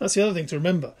the other thing to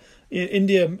remember.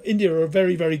 India are a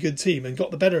very, very good team and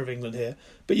got the better of England here,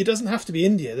 but it doesn't have to be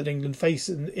India that England face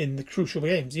in the crucial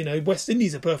games. West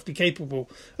Indies are perfectly capable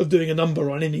of doing a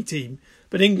number on any team,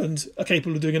 but England are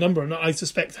capable of doing a number, and I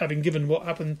suspect, having given what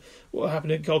happened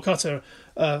at Kolkata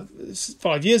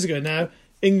 5 years ago now,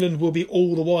 England will be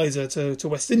all the wiser to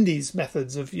West Indies'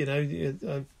 methods of,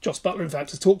 Jos Buttler, in fact,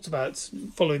 has talked about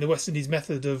following the West Indies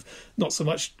method of not so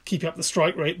much keeping up the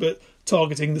strike rate, but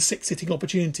targeting the six-hitting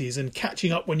opportunities and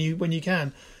catching up when you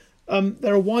can.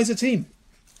 They're a wiser team.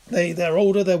 They're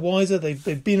older, they're wiser,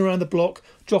 they've been around the block.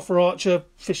 Jofra Archer,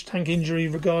 fish tank injury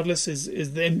regardless,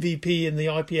 is the MVP in the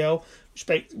IPL,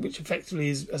 which effectively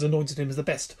has anointed him as the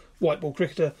best white ball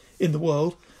cricketer in the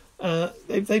world.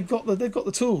 They've got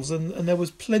the tools, and there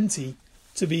was plenty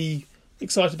to be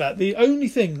excited about. The only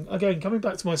thing, again, coming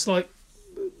back to my slight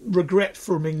regret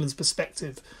from England's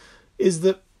perspective, is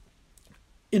that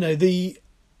the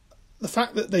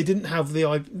fact that they didn't have the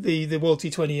World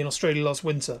T20 in Australia last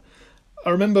winter. I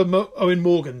remember Owen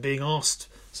Morgan being asked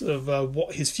sort of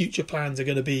what his future plans are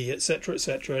going to be, etc.,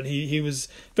 etc., and he was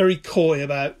very coy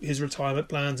about his retirement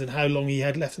plans and how long he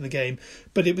had left in the game.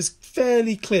 But it was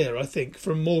fairly clear, I think,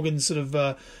 from Morgan's sort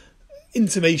of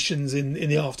intimations in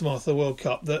the aftermath of the World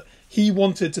Cup, that he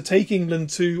wanted to take England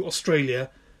to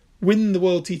Australia, win the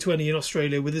World T20 in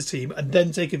Australia with his team, and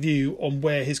then take a view on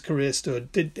where his career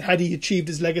stood. Had he achieved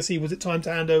his legacy? Was it time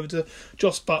to hand over to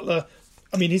Jos Buttler?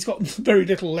 I mean, he's got very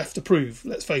little left to prove,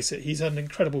 let's face it. He's had an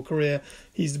incredible career.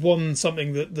 He's won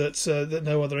something that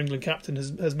no other England captain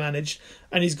has managed,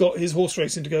 and he's got his horse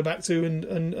racing to go back to,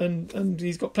 and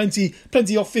he's got plenty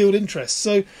off-field interests.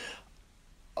 So,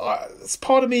 it's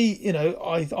part of me,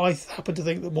 I happen to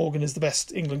think that Morgan is the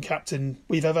best England captain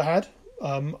we've ever had.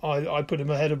 I put him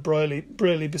ahead of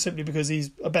Brierley simply because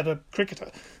he's a better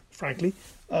cricketer, frankly.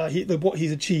 What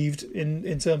he's achieved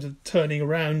in terms of turning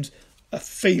around a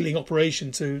failing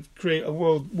operation to create a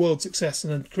world success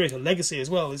and then create a legacy as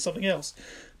well is something else.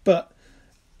 But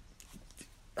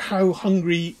how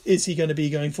hungry is he going to be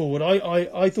going forward?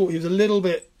 I thought he was a little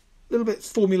bit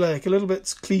formulaic, a little bit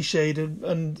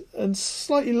cliched, and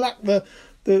slightly lacked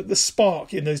the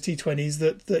spark in those T20s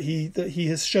that he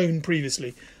has shown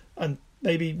previously. And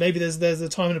maybe there's a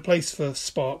time and a place for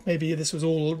spark. Maybe this was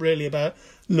all really about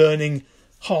learning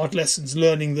hard lessons,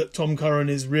 learning that Tom Curran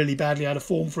is really badly out of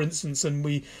form, for instance, and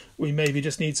we maybe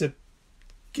just need to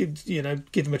give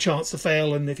him a chance to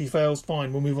fail, and if he fails,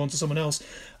 fine, we'll move on to someone else.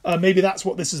 Maybe that's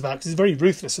what this is about, because it's very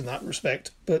ruthless in that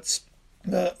respect. But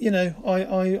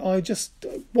I just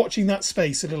watching that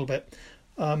space a little bit,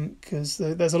 because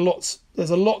there's a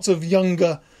lot of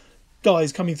younger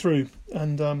guys coming through,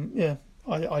 and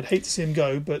I'd hate to see him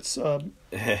go, but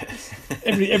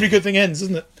every good thing ends,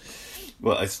 isn't it?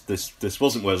 Well, this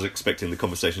wasn't where I was expecting the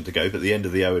conversation to go, but the end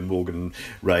of the Eoin Morgan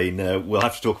reign, we'll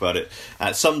have to talk about it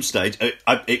at some stage.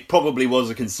 It probably was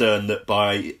a concern that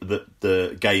by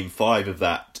the game 5 of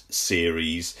that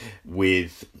series,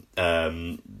 with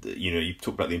you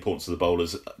talked about the importance of the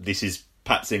bowlers. This is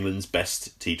perhaps England's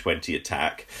best T20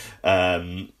 attack.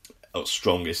 Or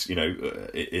strongest,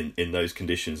 in those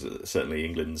conditions. Certainly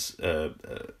England's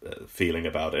feeling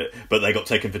about it, but they got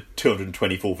taken for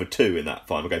 224 for 2 in that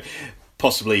final game.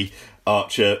 Possibly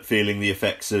Archer feeling the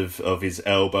effects of his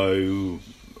elbow,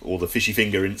 or the fishy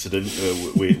finger incident.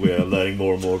 We're learning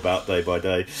more and more about day by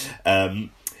day.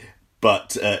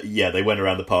 But they went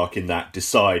around the park in that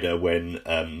decider when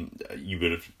you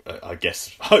would have, I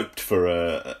guess, hoped for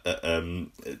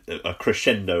a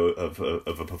crescendo of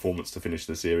a performance to finish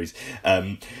the series.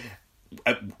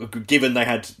 Given they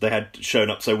had shown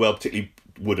up so well, particularly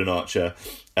Wood and Archer,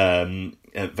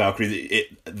 Valkyrie,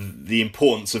 the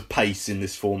importance of pace in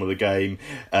this form of the game,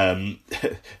 the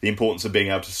importance of being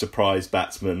able to surprise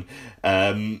batsmen,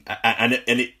 and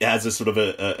it has a sort of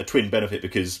a twin benefit,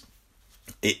 because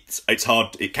it's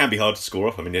hard. It can be hard to score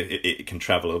off. I mean, it can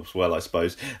travel as well, I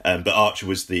suppose. But Archer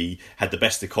had the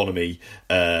best economy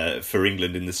for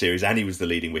England in the series, and he was the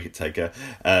leading wicket taker.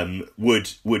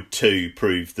 Wood too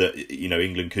proved that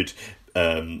England could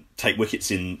take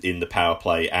wickets in the power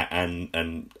play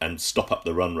and stop up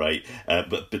the run rate.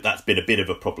 But that's been a bit of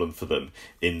a problem for them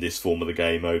in this form of the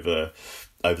game over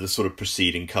the sort of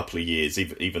preceding couple of years,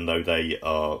 even though they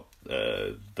are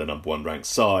the number one ranked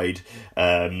side.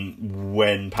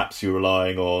 When perhaps you're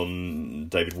relying on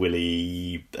David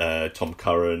Willey, Tom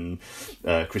Curran,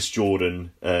 Chris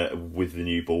Jordan with the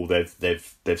new ball,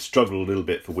 they've struggled a little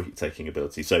bit for wicket taking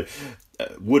ability. So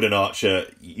Wood and Archer,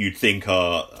 you'd think,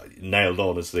 are nailed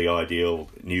on as the ideal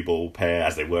new ball pair,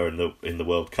 as they were in the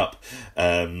World Cup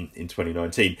in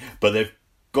 2019. But they've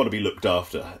got to be looked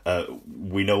after.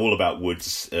 We know all about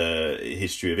Wood's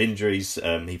history of injuries.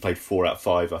 He played 4 out of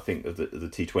 5, I think, of the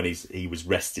T20s. He was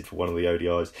rested for one of the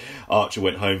ODIs. Archer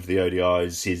went home for the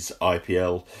ODIs. His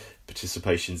IPL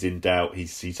participation's in doubt.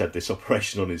 He's had this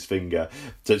operation on his finger.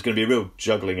 So it's going to be a real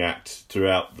juggling act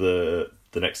throughout the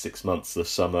next 6 months, the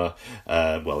summer,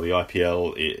 the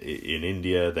IPL in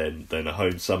India, then a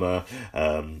home summer,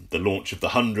 the launch of the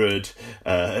 100,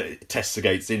 tests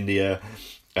against India,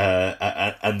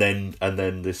 and then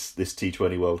this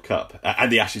T20 World Cup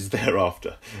and the Ashes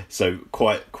thereafter. So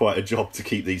quite a job to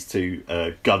keep these two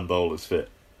gun bowlers fit.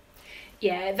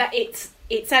 Yeah, that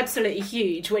it's absolutely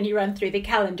huge when you run through the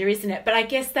calendar, isn't it? But I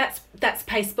guess that's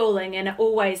pace bowling, and it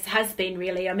always has been,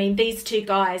 really. I mean, these two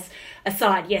guys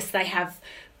aside, yes, they have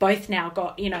both now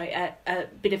got a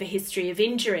bit of a history of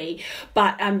injury,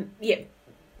 but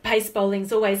pace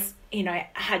bowling's always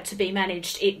had to be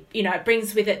managed. It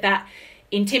brings with it that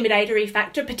intimidatory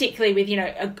factor, particularly with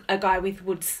a guy with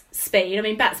Wood's speed. I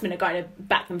mean, batsmen are going to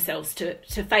back themselves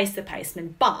to face the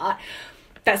paceman, but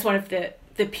that's one of the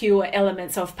pure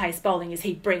elements of pace bowling, is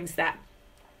he brings that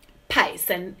pace,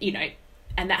 and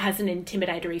that has an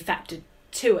intimidatory factor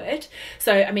to it.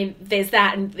 So I mean, there's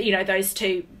that, and those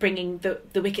two bringing the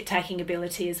wicket taking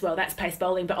ability as well. That's pace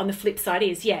bowling. But on the flip side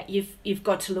is you've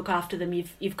got to look after them.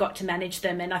 You've got to manage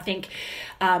them, and I think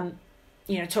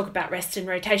talk about rest and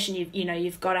rotation.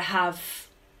 You've got to have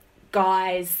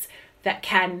guys that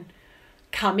can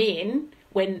come in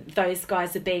when those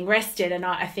guys are being rested, and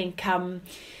I think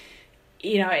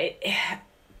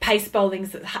pace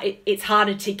bowling's it's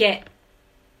harder to get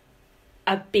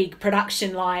a big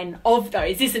production line of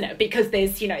those, isn't it? Because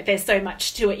there's so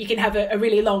much to it. You can have a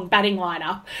really long batting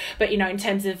lineup, but in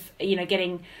terms of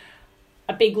getting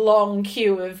a big long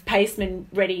queue of pacemen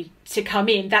ready to come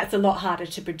in, that's a lot harder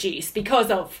to produce because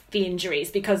of the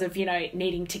injuries, because of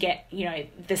needing to get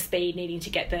the speed, needing to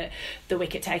get the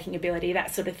wicket taking ability,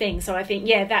 that sort of thing. So I think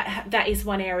that is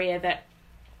one area that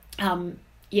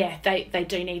they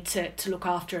do need to look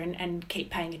after and keep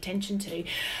paying attention to.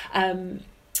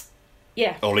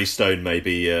 Yeah. Ollie Stone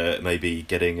maybe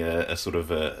getting a sort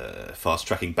of a fast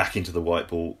tracking back into the white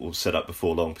ball set up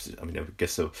before long. I mean, I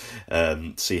guess they'll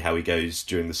see how he goes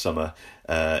during the summer,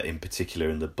 in particular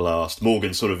in the Blast.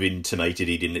 Morgan sort of intimated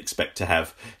he didn't expect to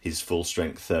have his full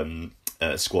strength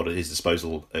squad at his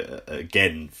disposal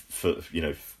again for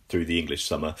through the English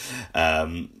summer.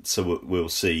 So we'll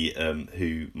see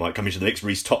who might come into the mix.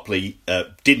 Reece Topley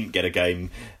didn't get a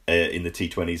game in the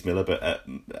T20s, Miller, but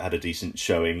had a decent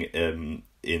showing in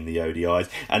the ODIs.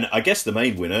 And I guess the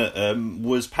main winner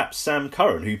was perhaps Sam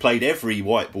Curran, who played every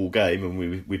white ball game,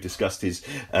 and we discussed his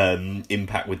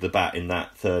impact with the bat in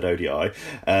that third ODI.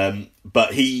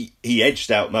 But he edged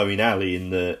out Moeen Ali in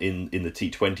the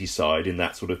T20 side in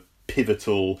that sort of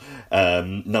pivotal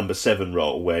number 7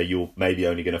 role where you're maybe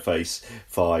only going to face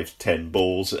 5-10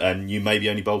 balls and you maybe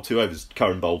only bowl 2 overs.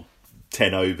 Curran bowled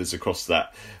 10 overs across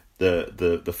that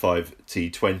the 5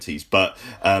 T20s. But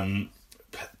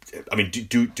I mean,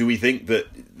 do we think that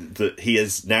he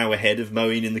is now ahead of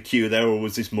Moeen in the queue there, or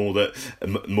was this more that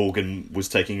Morgan was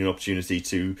taking an opportunity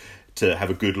to have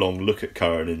a good long look at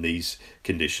Curran in these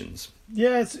conditions?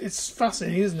 Yeah, it's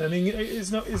fascinating, isn't it? I mean,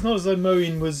 it's not as though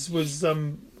Moeen was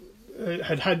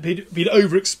had been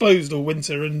overexposed all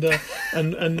winter and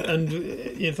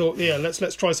you thought, yeah,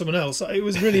 let's try someone else. It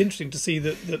was really interesting to see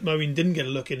that Moeen didn't get a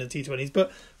look in the T20s,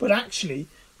 but actually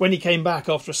when he came back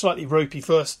after a slightly ropey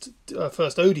first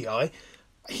ODI,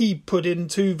 he put in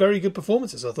 2 very good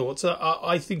performances. I thought. So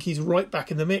I think he's right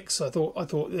back in the mix. I thought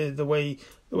the way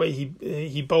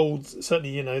he bowled,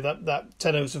 certainly that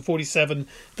 10 overs for 47,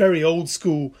 very old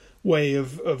school way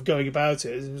of going about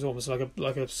it. It was almost like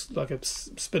a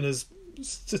spinner's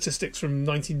statistics from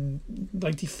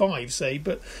 1995, say.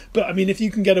 But I mean, if you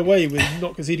can get away with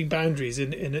not conceding boundaries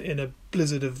in a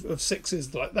blizzard of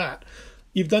sixes like that,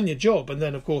 you've done your job. And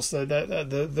then, of course,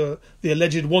 the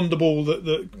alleged wonder ball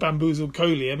that bamboozled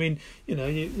Kohli. I mean,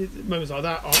 moments like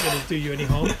that aren't going to do you any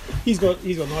harm. He's got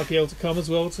an IPL to come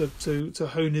as well to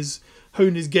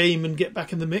hone his game and get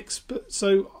back in the mix. But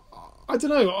so I don't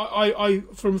know. I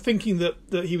from thinking that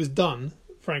he was done,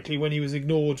 frankly, when he was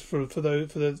ignored for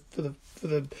the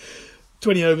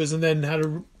 20 overs and then had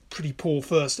a pretty poor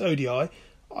first ODI.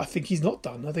 I think he's not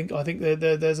done. I think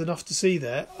there's enough to see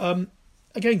there.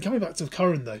 Again, coming back to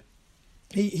Curran though,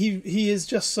 he is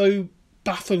just so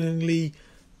bafflingly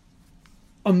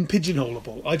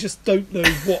unpigeonholable. I just don't know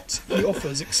what he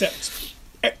offers except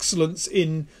excellence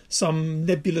in some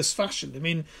nebulous fashion. I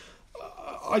mean,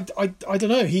 I don't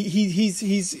know.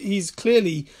 He's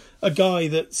clearly a guy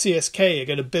that CSK are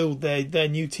going to build their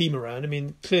new team around. I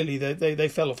mean, clearly they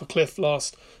fell off a cliff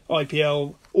last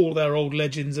IPL. All their old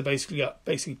legends are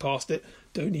basically past it.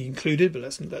 Dhoni included, but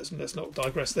let's not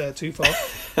digress there too far.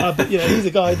 But he's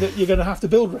a guy that you're going to have to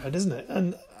build around, isn't it?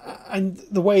 And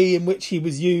the way in which he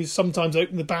was used, sometimes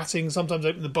open the batting, sometimes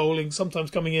open the bowling,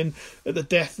 sometimes coming in at the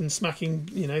death and smacking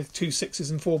 2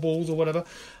 6s and 4 balls or whatever.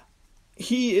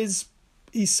 He's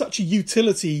such a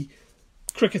utility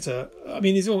cricketer. I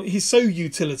mean, he's so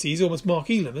utility. He's almost Mark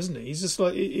Elam, isn't he? He's just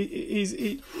like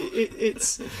he's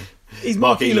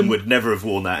Mark Elam would never have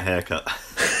worn that haircut.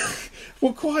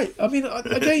 Well, quite. I mean,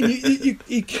 again,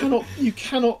 you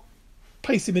cannot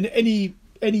place him in any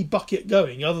bucket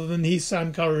going other than he's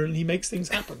Sam Curran and he makes things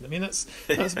happen. I mean, that's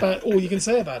about all you can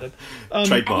say about him.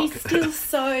 Trademark. And he's still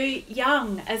so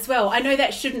young as well. I know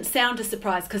that shouldn't sound a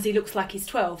surprise because he looks like he's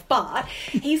 12, but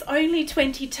he's only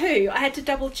 22. I had to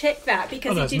double check that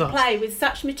because he did play with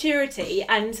such maturity,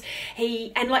 and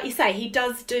like you say, he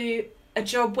does do a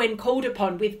job when called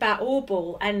upon with bat or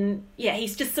ball, and yeah,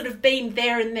 he's just sort of been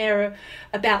there and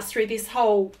thereabouts through this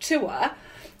whole tour,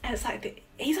 and it's like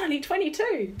he's only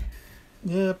 22.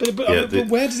 Yeah, but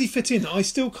where does he fit in? I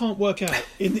still can't work out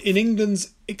in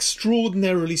England's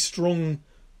extraordinarily strong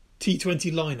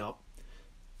T20 lineup.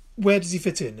 Where does he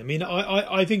fit in? I mean,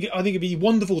 I think it'd be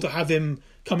wonderful to have him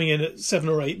coming in at 7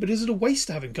 or 8, but is it a waste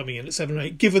to have him coming in at 7 or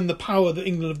 8 given the power that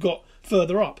England have got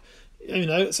further up?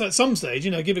 So at some stage,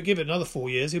 give it another 4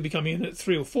 years, he'll be coming in at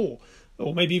 3 or 4,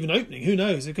 or maybe even opening. Who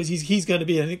knows? Because he's going to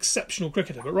be an exceptional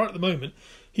cricketer. But right at the moment,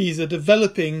 he's a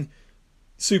developing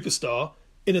superstar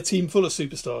in a team full of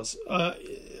superstars.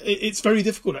 It's very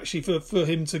difficult actually for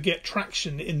him to get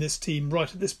traction in this team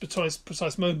right at this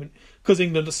precise moment because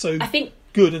England are so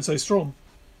good and so strong.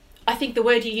 I think the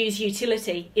word you use,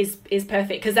 utility, is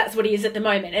perfect because that's what he is at the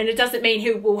moment. And it doesn't mean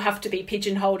he will have to be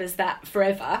pigeonholed as that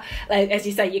forever. Like, as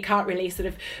you say, you can't really sort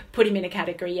of put him in a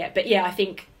category yet. But yeah, I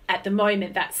think at the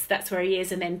moment that's where he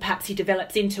is, and then perhaps he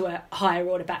develops into a higher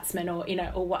order batsman or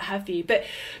what have you. But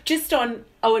just on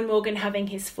Eoin Morgan having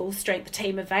his full strength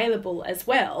team available as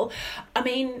well, I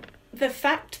mean, the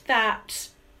fact that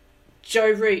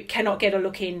Joe Root cannot get a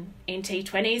look in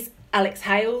T20s. Alex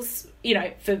Hales,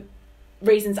 for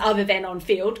reasons other than on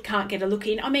field, can't get a look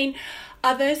in. I mean,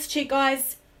 are those two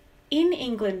guys in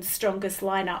England's strongest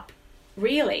lineup,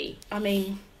 really? I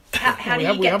mean, how do you get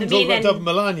them in? We haven't talked about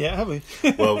Milan yet, have we?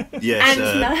 Well, yes.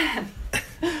 And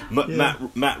Milan.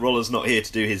 Matt Roller's not here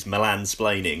to do his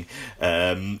Milan-splaining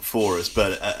for us,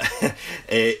 but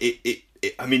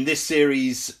I mean, this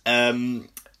series,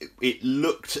 it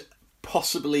looked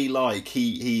possibly like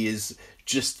he is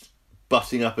just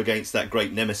butting up against that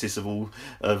great nemesis of all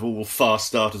fast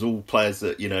starters, all players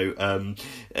that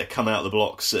come out of the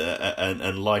blocks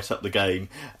and light up the game.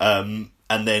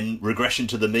 And then regression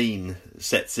to the mean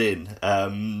sets in.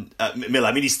 Miller,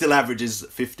 I mean, he still averages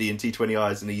 50 in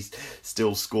T20Is and he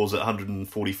still scores at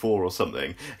 144 or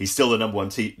something. He's still the number one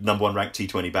ranked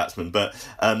T20 batsman, but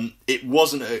it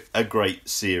wasn't a great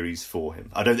series for him.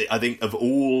 I think of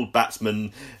all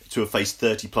batsmen to have faced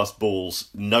 30 plus balls,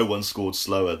 no one scored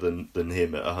slower than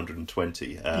him at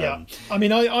 120. Yeah, I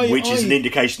mean, which is an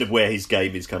indication of where his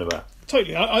game is kind of at.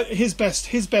 Totally, his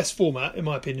best format, in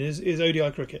my opinion, is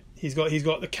ODI cricket. He's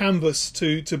got the canvas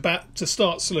to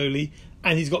start slowly,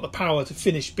 and he's got the power to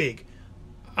finish big.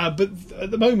 But at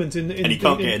the moment, and he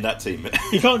can't get in that team.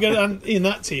 He can't get in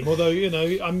that team. Although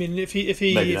I mean, if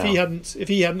he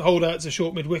hadn't holed out to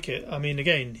short mid wicket, I mean,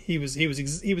 again, he was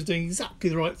doing exactly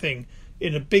the right thing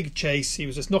in a big chase. He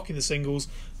was just knocking the singles,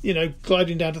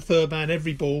 gliding down to third man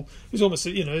every ball. It was almost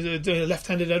a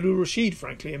left-handed Adil Rashid,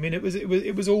 frankly. I mean, it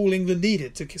was all England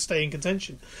needed to stay in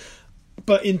contention.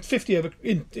 But in 20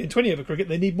 over cricket,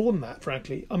 they need more than that.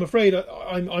 Frankly, I'm afraid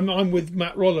I'm with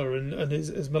Matt Roller and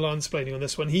his Milan-splaining on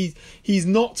this one. He's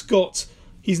not got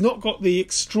the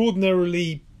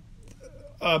extraordinarily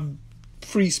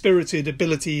free-spirited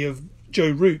ability of Joe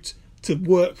Root to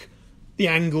work the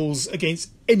angles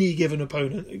against any given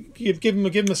opponent. Give him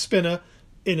a spinner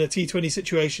in a T20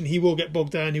 situation, he will get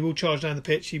bogged down, he will charge down the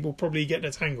pitch, he will probably get in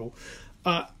a tangle.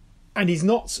 And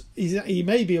he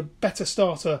may be a better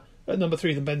starter at number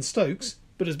 3 than Ben Stokes,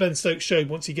 but as Ben Stokes showed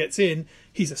once he gets in,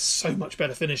 he's a so much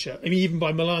better finisher. I mean, even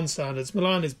by Milan standards,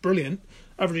 Milan is brilliant,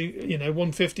 averaging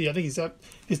 150. I think he's at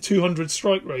his 200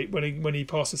 strike rate when he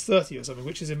passes 30 or something,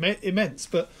 which is immense.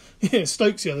 But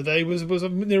Stokes the other day was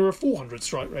near a 400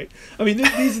 strike rate. I mean,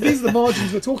 these are the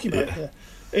margins we're talking about here.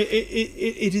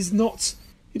 It is not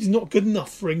good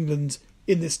enough for England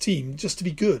in this team just to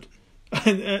be good,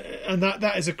 and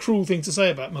that is a cruel thing to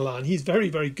say about Milan. He's very,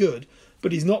 very good,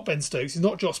 but he's not Ben Stokes, he's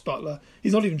not Joss Butler,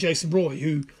 he's not even Jason Roy,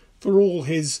 who, for all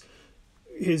his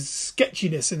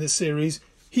sketchiness in this series,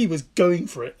 he was going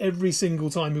for it every single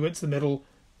time he went to the middle.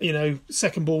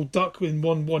 Second ball duck in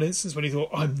one instance when he thought,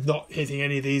 I'm not hitting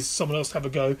any of these, someone else have a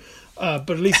go. But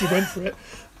at least he went for it.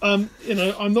 I'm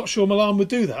not sure Milan would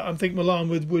do that. I think Milan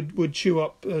would chew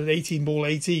up an 18 ball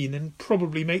 18 and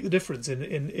probably make the difference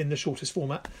in the shortest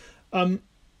format.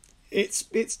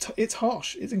 It's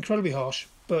harsh. It's incredibly harsh.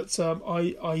 But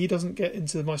he doesn't get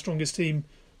into my strongest team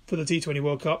for the T20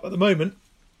 World Cup at the moment.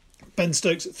 Ben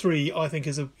Stokes at 3, I think,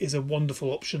 is a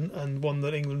wonderful option and one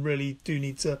that England really do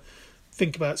need to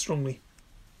think about strongly.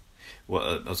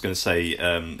 Well, I was going to say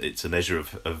it's a measure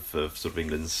of sort of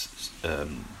England's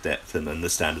depth and the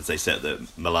standards they set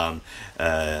that Milan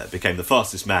became the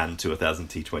fastest man to 1,000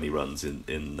 T20 runs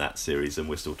in that series, and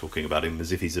we're still talking about him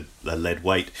as if he's a lead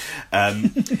weight.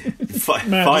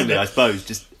 Finally, I suppose,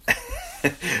 just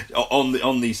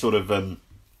on the sort of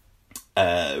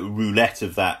roulette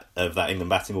of that England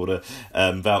batting order,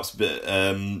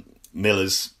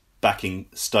 Miller's backing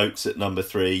Stokes at number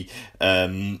 3.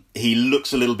 He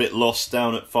looks a little bit lost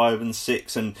down at 5 and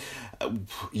 6, and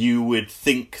you would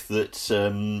think that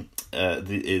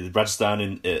the Rajasthan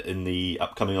in the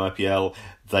upcoming IPL,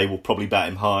 they will probably bat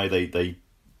him high. They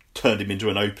turned him into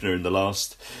an opener in the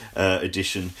last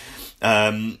edition.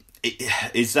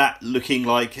 Is that looking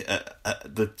like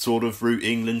the sort of route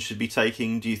England should be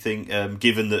taking, do you think,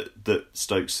 given that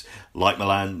Stokes, like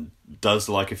Milan, does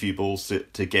like a few balls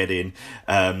to get in,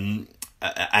 and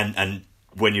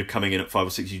when you're coming in at 5 or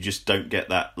 6, you just don't get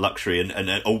that luxury. And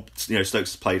Stokes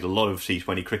has played a lot of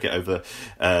T20 cricket over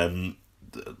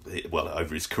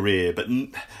his career, but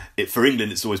for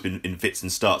England it's always been in fits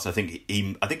and starts. I think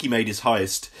he made his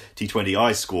highest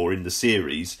T20I score in the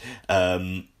series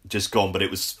just gone, but it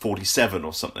was 47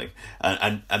 or something,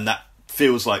 and that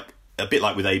feels like a bit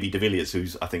like with AB de Villiers,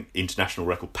 whose I think international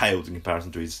record paled in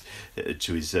comparison to his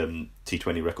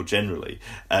T20 record generally.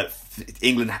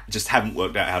 England just haven't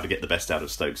worked out how to get the best out of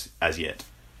Stokes as yet.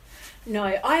 No,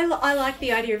 I like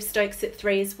the idea of Stokes at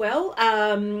 3 as well.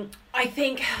 I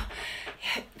think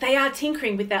they are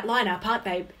tinkering with that lineup, aren't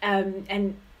they?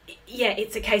 And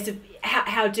it's a case of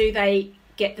how do they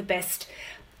get the best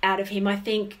out of him. I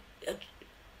think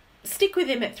stick with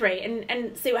him at 3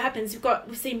 and see what happens.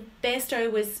 We've seen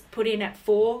Bairstow was put in at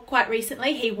 4 quite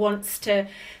recently. He wants to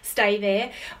stay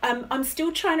there. I'm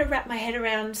still trying to wrap my head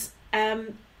around.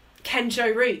 Can Joe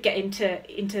Root get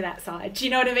into that side? Do you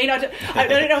know what I mean? I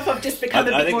don't know if I've just become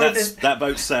a bit more of a... that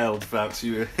boat sailed, folks.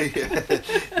 You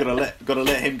gotta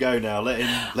let him go now. Let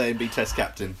him be Test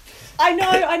captain. I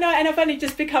know, and I've only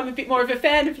just become a bit more of a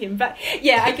fan of him. But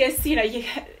yeah, I guess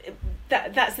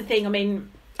that's the thing. I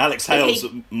mean, Alex Hales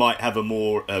might have a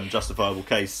more justifiable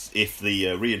case if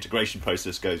the reintegration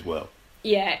process goes well.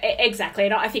 Yeah, exactly,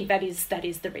 and I think that is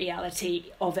the reality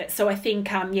of it. So I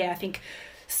think I think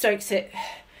Stokes at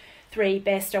 3,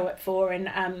 Bairstow at 4, and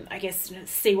I guess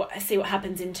see what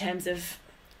happens in terms of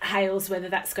Hales, whether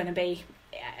that's going to be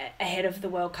ahead of the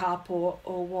World Cup or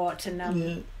what. And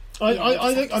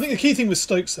I think the key thing with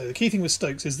Stokes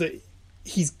is that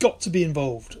he's got to be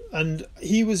involved, and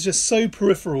he was just so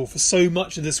peripheral for so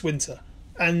much of this winter,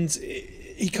 and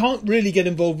he can't really get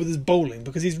involved with his bowling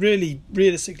because he's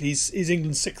realistically he's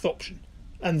England's 6th option,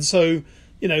 and so.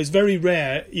 It's very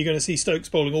rare you're going to see Stokes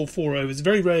bowling all 4 overs. It's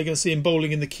very rare you're going to see him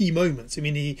bowling in the key moments. I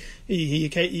mean,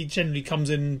 he generally comes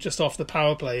in just after the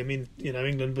power play. I mean,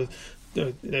 England with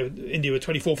India were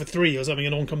 24 for 3 or something,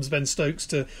 and on comes Ben Stokes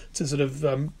to sort of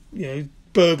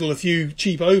burgle a few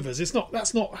cheap overs.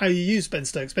 That's not how you use Ben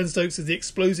Stokes. Ben Stokes is the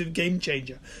explosive game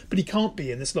changer, but he can't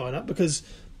be in this lineup because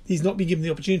he's not been given the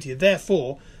opportunity.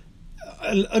 Therefore,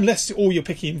 unless all you're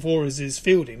picking him for is his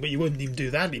fielding, but you wouldn't even do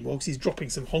that anymore because he's dropping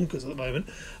some honkers at the moment.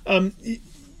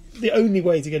 The only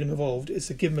way to get him involved is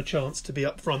to give him a chance to be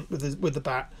up front with the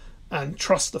bat and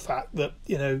trust the fact that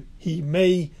he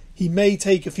may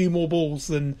take a few more balls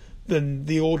than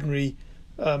the ordinary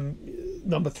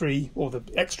number 3 or the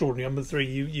extraordinary number 3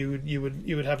 you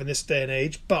would have in this day and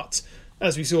age. But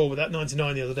as we saw with that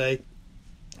 99 the other day,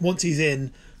 once he's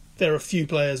in, there are few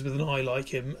players with an eye like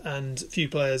him, and few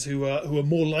players who are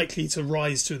more likely to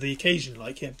rise to the occasion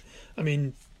like him. I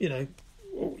mean, you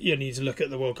need to look at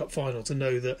the World Cup final to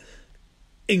know that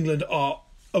England are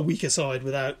a weaker side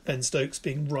without Ben Stokes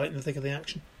being right in the thick of the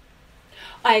action.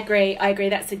 I agree.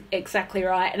 That's exactly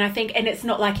right. And I think, and it's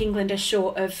not like England are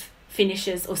short of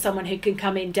finishers or someone who can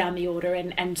come in down the order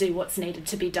and do what's needed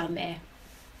to be done there.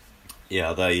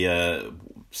 Yeah,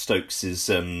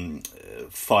 Stokes'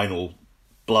 final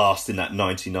blast in that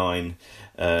 99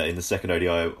 in the second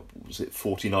ODI, was it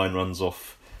 49 runs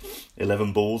off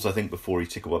 11 balls, I think, before he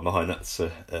took one behind. That's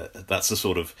the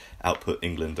sort of output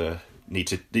England need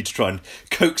to try and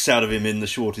coax out of him in the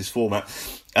shortest format.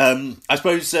 I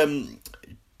suppose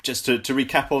just to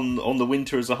recap on the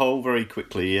winter as a whole very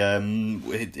quickly,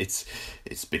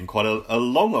 it's been quite a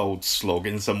long old slog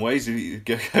in some ways. You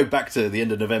go back to the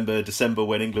end of November, December,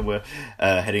 when England were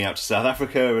heading out to South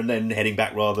Africa and then heading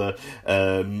back rather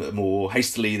more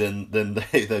hastily than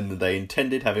they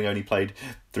intended, having only played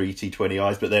 3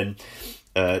 T20Is, but then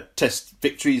test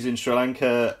victories in Sri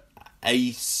Lanka,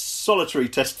 a solitary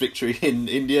test victory in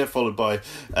India, followed by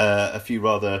a few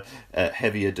rather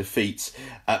heavier defeats.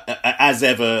 As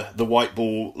ever, the white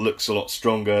ball looks a lot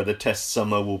stronger. The test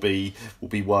summer will be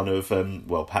one of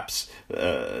perhaps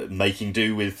making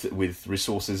do with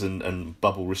resources and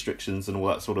bubble restrictions and all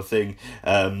that sort of thing.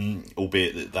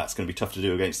 Albeit that's going to be tough to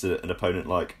do against an opponent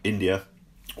like India.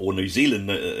 Or New Zealand,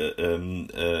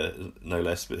 no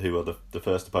less, but who are the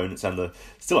first opponents and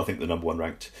still I think the number 1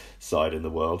 ranked side in the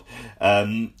world.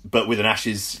 But with an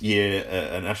Ashes year,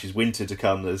 an Ashes winter to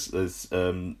come, there's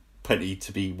plenty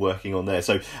to be working on there.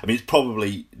 So I mean, it's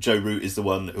probably Joe Root is the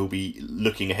one who'll be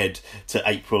looking ahead to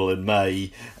April and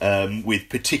May with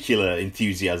particular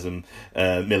enthusiasm.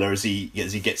 Miller as he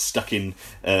gets stuck in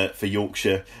for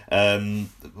Yorkshire,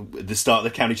 the start of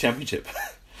the county championship.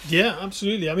 Yeah,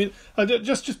 absolutely. I mean,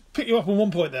 just pick you up on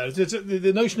one point there.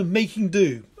 The notion of making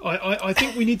do. I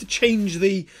think we need to change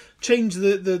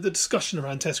the discussion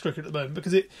around Test cricket at the moment,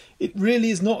 because it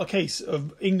really is not a case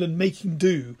of England making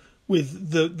do with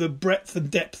the breadth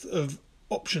and depth of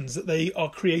options that they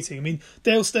are creating. I mean,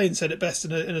 Dale Steyn said it best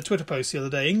in a Twitter post the other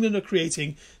day. England are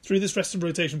creating, through this rest and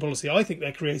rotation policy, I think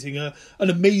they're creating an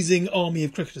amazing army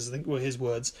of cricketers, I think were his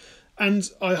words. And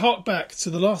I hark back to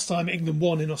the last time England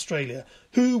won in Australia.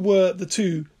 Who were the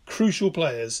 2 crucial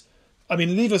players? I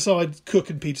mean, leave aside Cook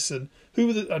and Peterson,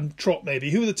 and Trott maybe.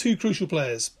 Who were the 2 crucial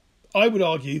players? I would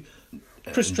argue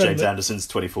Chris Tremlett, James Anderson's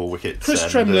 24 wickets. Chris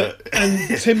Tremlett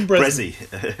and Tim Breslin.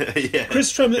 Yeah.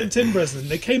 Chris Tremlett and Tim Breslin.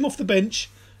 They came off the bench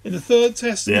in the 3rd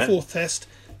test and the 4th test.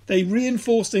 They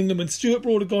reinforced England when Stuart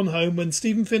Broad had gone home, when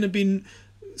Stephen Finn had been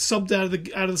subbed out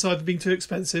of the side for being too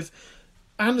expensive.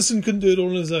 Anderson couldn't do it all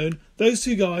on his own. Those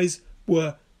two guys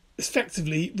were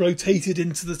effectively rotated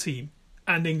into the team,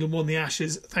 and England won the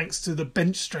Ashes thanks to the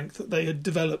bench strength that they had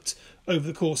developed over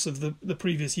the course of the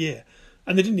previous year.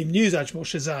 And they didn't even use Ajmal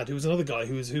Shahzad, who was another guy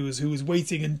who was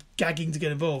waiting and gagging to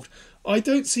get involved. I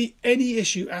don't see any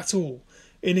issue at all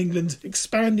in England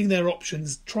expanding their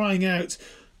options, trying out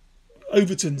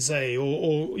Overton, say,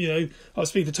 or I was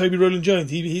speaking to Toby Rowland-Jones.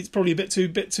 He's probably a bit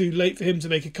too late for him to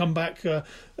make a comeback at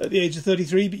the age of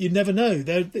 33, but you never know.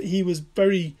 He was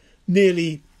very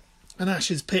nearly an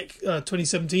Ashes pick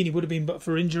 2017. He would have been, but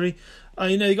for injury.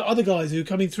 You got other guys who are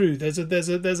coming through.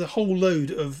 There's a whole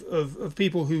load of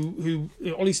people who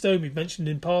Ollie Stone we've mentioned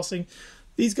in passing.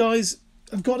 These guys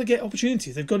have got to get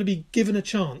opportunities. They've got to be given a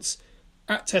chance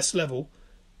at Test level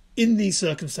in these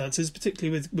circumstances,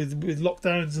 particularly with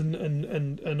lockdowns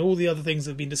and all the other things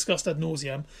that have been discussed ad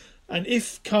nauseam. And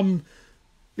if come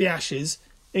the Ashes,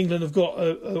 England have got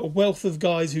a wealth of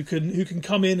guys who can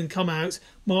come in and come out.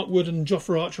 Mark Wood and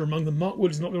Jofra Archer among them. Mark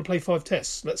Wood is not going to play 5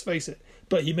 tests, let's face it,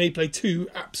 but he may play 2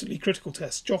 absolutely critical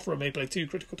tests. Jofra may play 2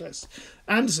 critical tests.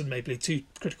 Anderson may play 2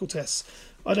 critical tests.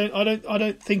 I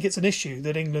don't think it's an issue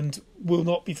that England will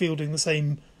not be fielding the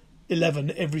same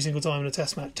 11 every single time in a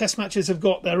test match. Test matches have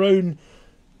got their own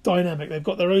dynamic, they've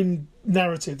got their own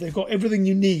narrative, they've got everything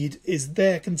you need is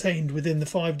there contained within the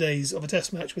 5 days of a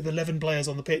test match with 11 players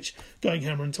on the pitch going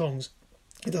hammer and tongs.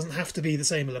 It doesn't have to be the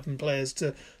same 11 players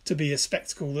to be a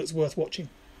spectacle that's worth watching.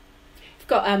 We've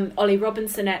got Ollie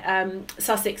Robinson at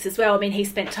Sussex as well. I mean, he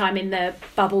spent time in the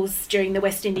bubbles during the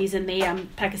West Indies and the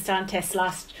Pakistan test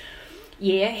last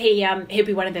year. He'll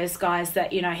be one of those guys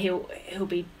that he'll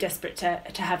be desperate to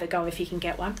have a go if he can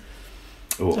get one.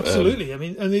 Absolutely. I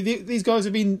mean, and these guys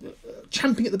have been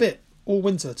champing at the bit all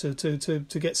winter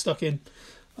to get stuck in.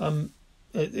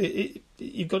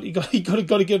 You've got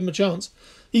to give them a chance.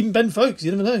 Even Ben Foakes,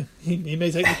 you never know. He may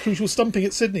take the crucial stumping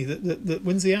at Sydney that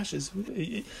wins the Ashes,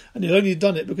 and he'll only have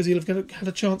done it because he'll have had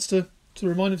a chance to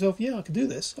remind himself, yeah, I can do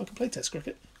this. I can play Test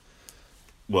cricket.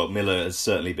 Well, Miller has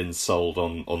certainly been sold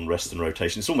on rest and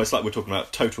rotation. It's almost like we're talking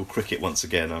about total cricket once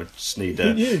again. I just need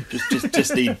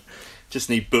just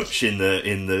need Butch in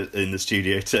the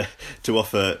studio to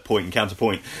offer point and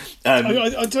counterpoint.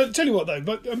 I tell you what though,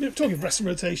 but I mean, talking of rest and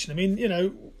rotation. I mean,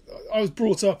 I was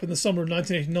brought up in the summer of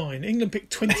 1989. England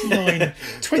picked 29 they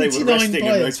were resting players.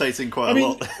 and rotating quite a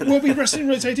lot. Were we resting and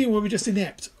rotating, or were we just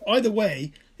inept? Either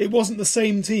way, it wasn't the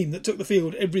same team that took the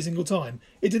field every single time.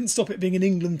 It didn't stop it being an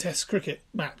England Test cricket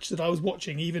match that I was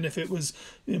watching, even if it was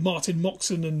Martin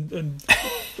Moxon and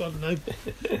I don't know,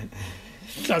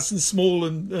 Gladstone Small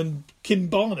and Kim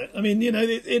Barnett. I mean,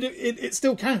 it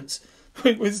still counts.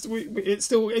 It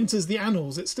still enters the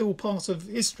annals. It's still part of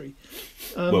history.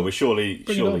 Well, we're surely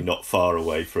not far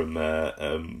away from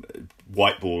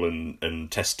white ball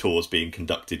and Test tours being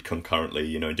conducted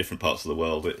concurrently. In different parts of the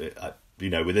world.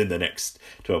 Within the next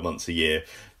 12 months, a year,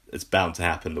 it's bound to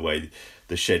happen the way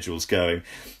the schedule's going.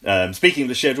 Speaking of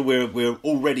the schedule, we're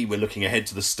looking ahead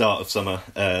to the start of summer.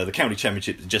 The County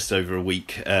Championship is just over a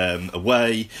week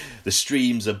away. The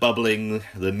streams are bubbling.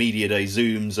 The media day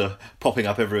Zooms are popping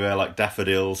up everywhere like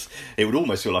daffodils. It would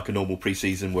almost feel like a normal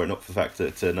pre-season were it not for the fact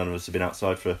that none of us have been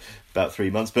outside for about 3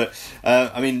 months. But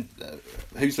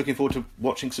who's looking forward to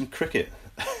watching some cricket?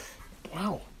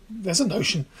 Wow. There's a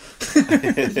notion.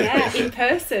 Yeah, in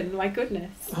person. My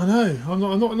goodness. I know. I'm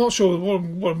not sure what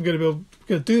I'm going to be able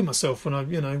to do with myself when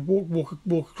I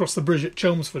walk across the bridge at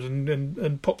Chelmsford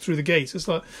and pop through the gates. It's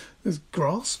like there's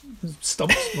grass, there's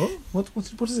stumps. What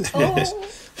is this? Oh,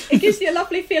 it gives you a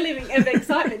lovely feeling of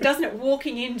excitement, doesn't it?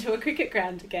 Walking into a cricket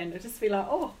ground again, it'll just be like,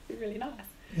 oh, it'd be really nice.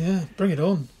 Yeah, bring it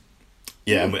on.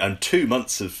 Yeah, and 2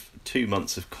 months of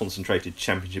concentrated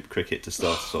Championship cricket to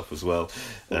start us off as well.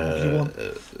 That's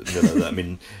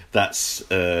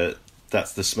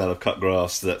the smell of cut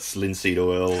grass. That's linseed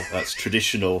oil. That's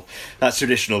traditional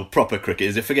proper cricket.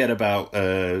 Is it? Forget about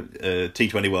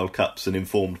T20 World Cups and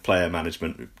informed player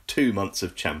management. 2 months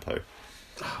of Champo.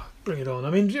 Bring it on.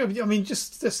 I mean,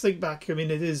 just think back. I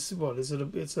mean, it's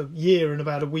a year and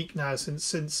about a week now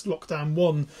since lockdown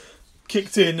 1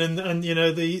 kicked in, and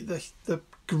the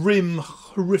grim,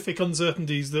 horrific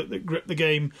uncertainties that gripped the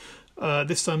game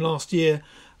this time last year.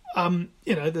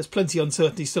 There's plenty of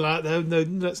uncertainty still out there. No,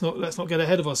 let's not get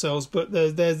ahead of ourselves. But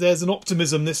there's an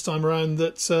optimism this time around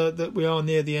that we are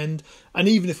near the end. And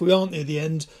even if we aren't near the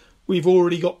end, we've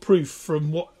already got proof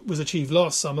from what was achieved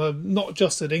last summer, not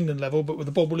just at England level, but with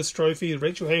the Bob Willis Trophy, the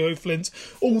Rachel Hayhoe Flint,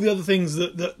 all the other things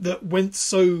that went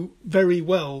so very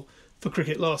well for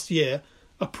cricket last year,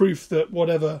 are proof that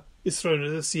whatever is thrown at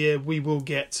us this year, we will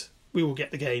get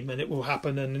the game, and it will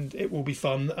happen, and it will be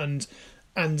fun, and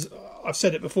I've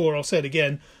said it before, I'll say it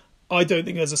again, I don't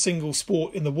think there's a single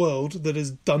sport in the world that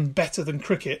has done better than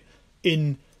cricket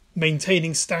in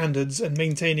maintaining standards and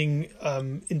maintaining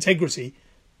integrity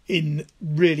in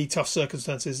really tough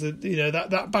circumstances.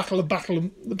 That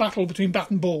battle between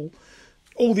bat and ball.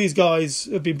 All these guys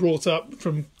have been brought up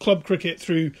from club cricket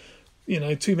through,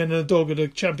 2 men and a dog at a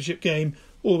championship game,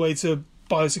 all the way to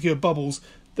biosecure bubbles.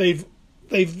 They're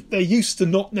used to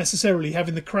not necessarily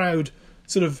having the crowd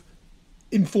sort of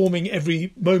informing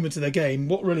every moment of their game.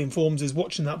 What really informs is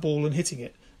watching that ball and hitting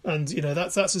it. And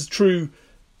that's as true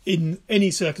in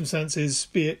any circumstances,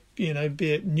 be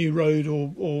it New Road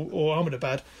or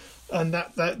Ahmedabad, and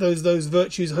that those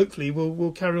virtues hopefully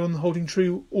will carry on holding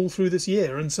true all through this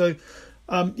year. And so,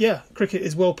 cricket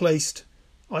is well placed,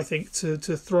 I think, to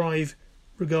thrive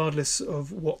regardless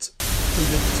of what.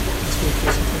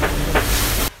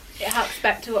 It harks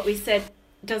back to what we said,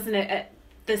 doesn't it, at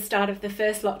the start of the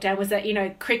first lockdown, was that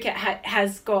cricket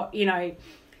has got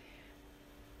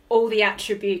all the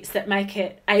attributes that make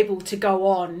it able to go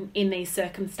on in these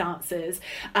circumstances.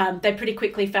 They pretty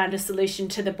quickly found a solution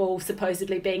to the ball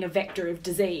supposedly being a vector of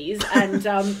disease, and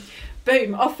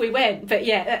boom, off we went. But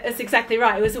yeah, that's exactly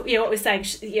right. It was what we're saying.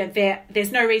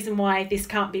 There's no reason why this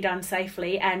can't be done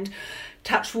safely, and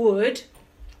touch wood,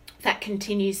 that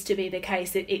continues to be the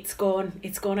case. It's gone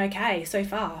okay so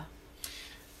far.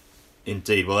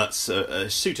 Indeed. Well, that's a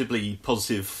suitably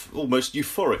positive, almost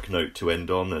euphoric note to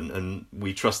end on, and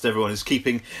we trust everyone is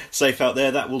keeping safe out there.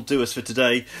 That will do us for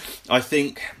today. I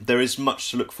think there is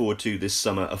much to look forward to this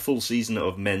summer, a full season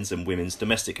of men's and women's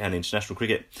domestic and international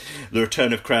cricket, the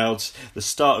return of crowds, the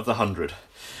start of the 100.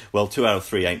 Well, 2 out of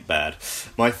 3 ain't bad.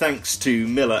 My thanks to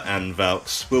Miller and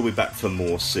Valks. We'll be back for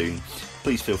more soon.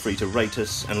 Please feel free to rate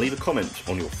us and leave a comment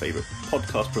on your favourite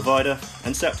podcast provider,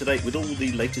 and stay up to date with all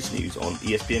the latest news on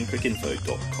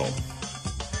espncricinfo.com.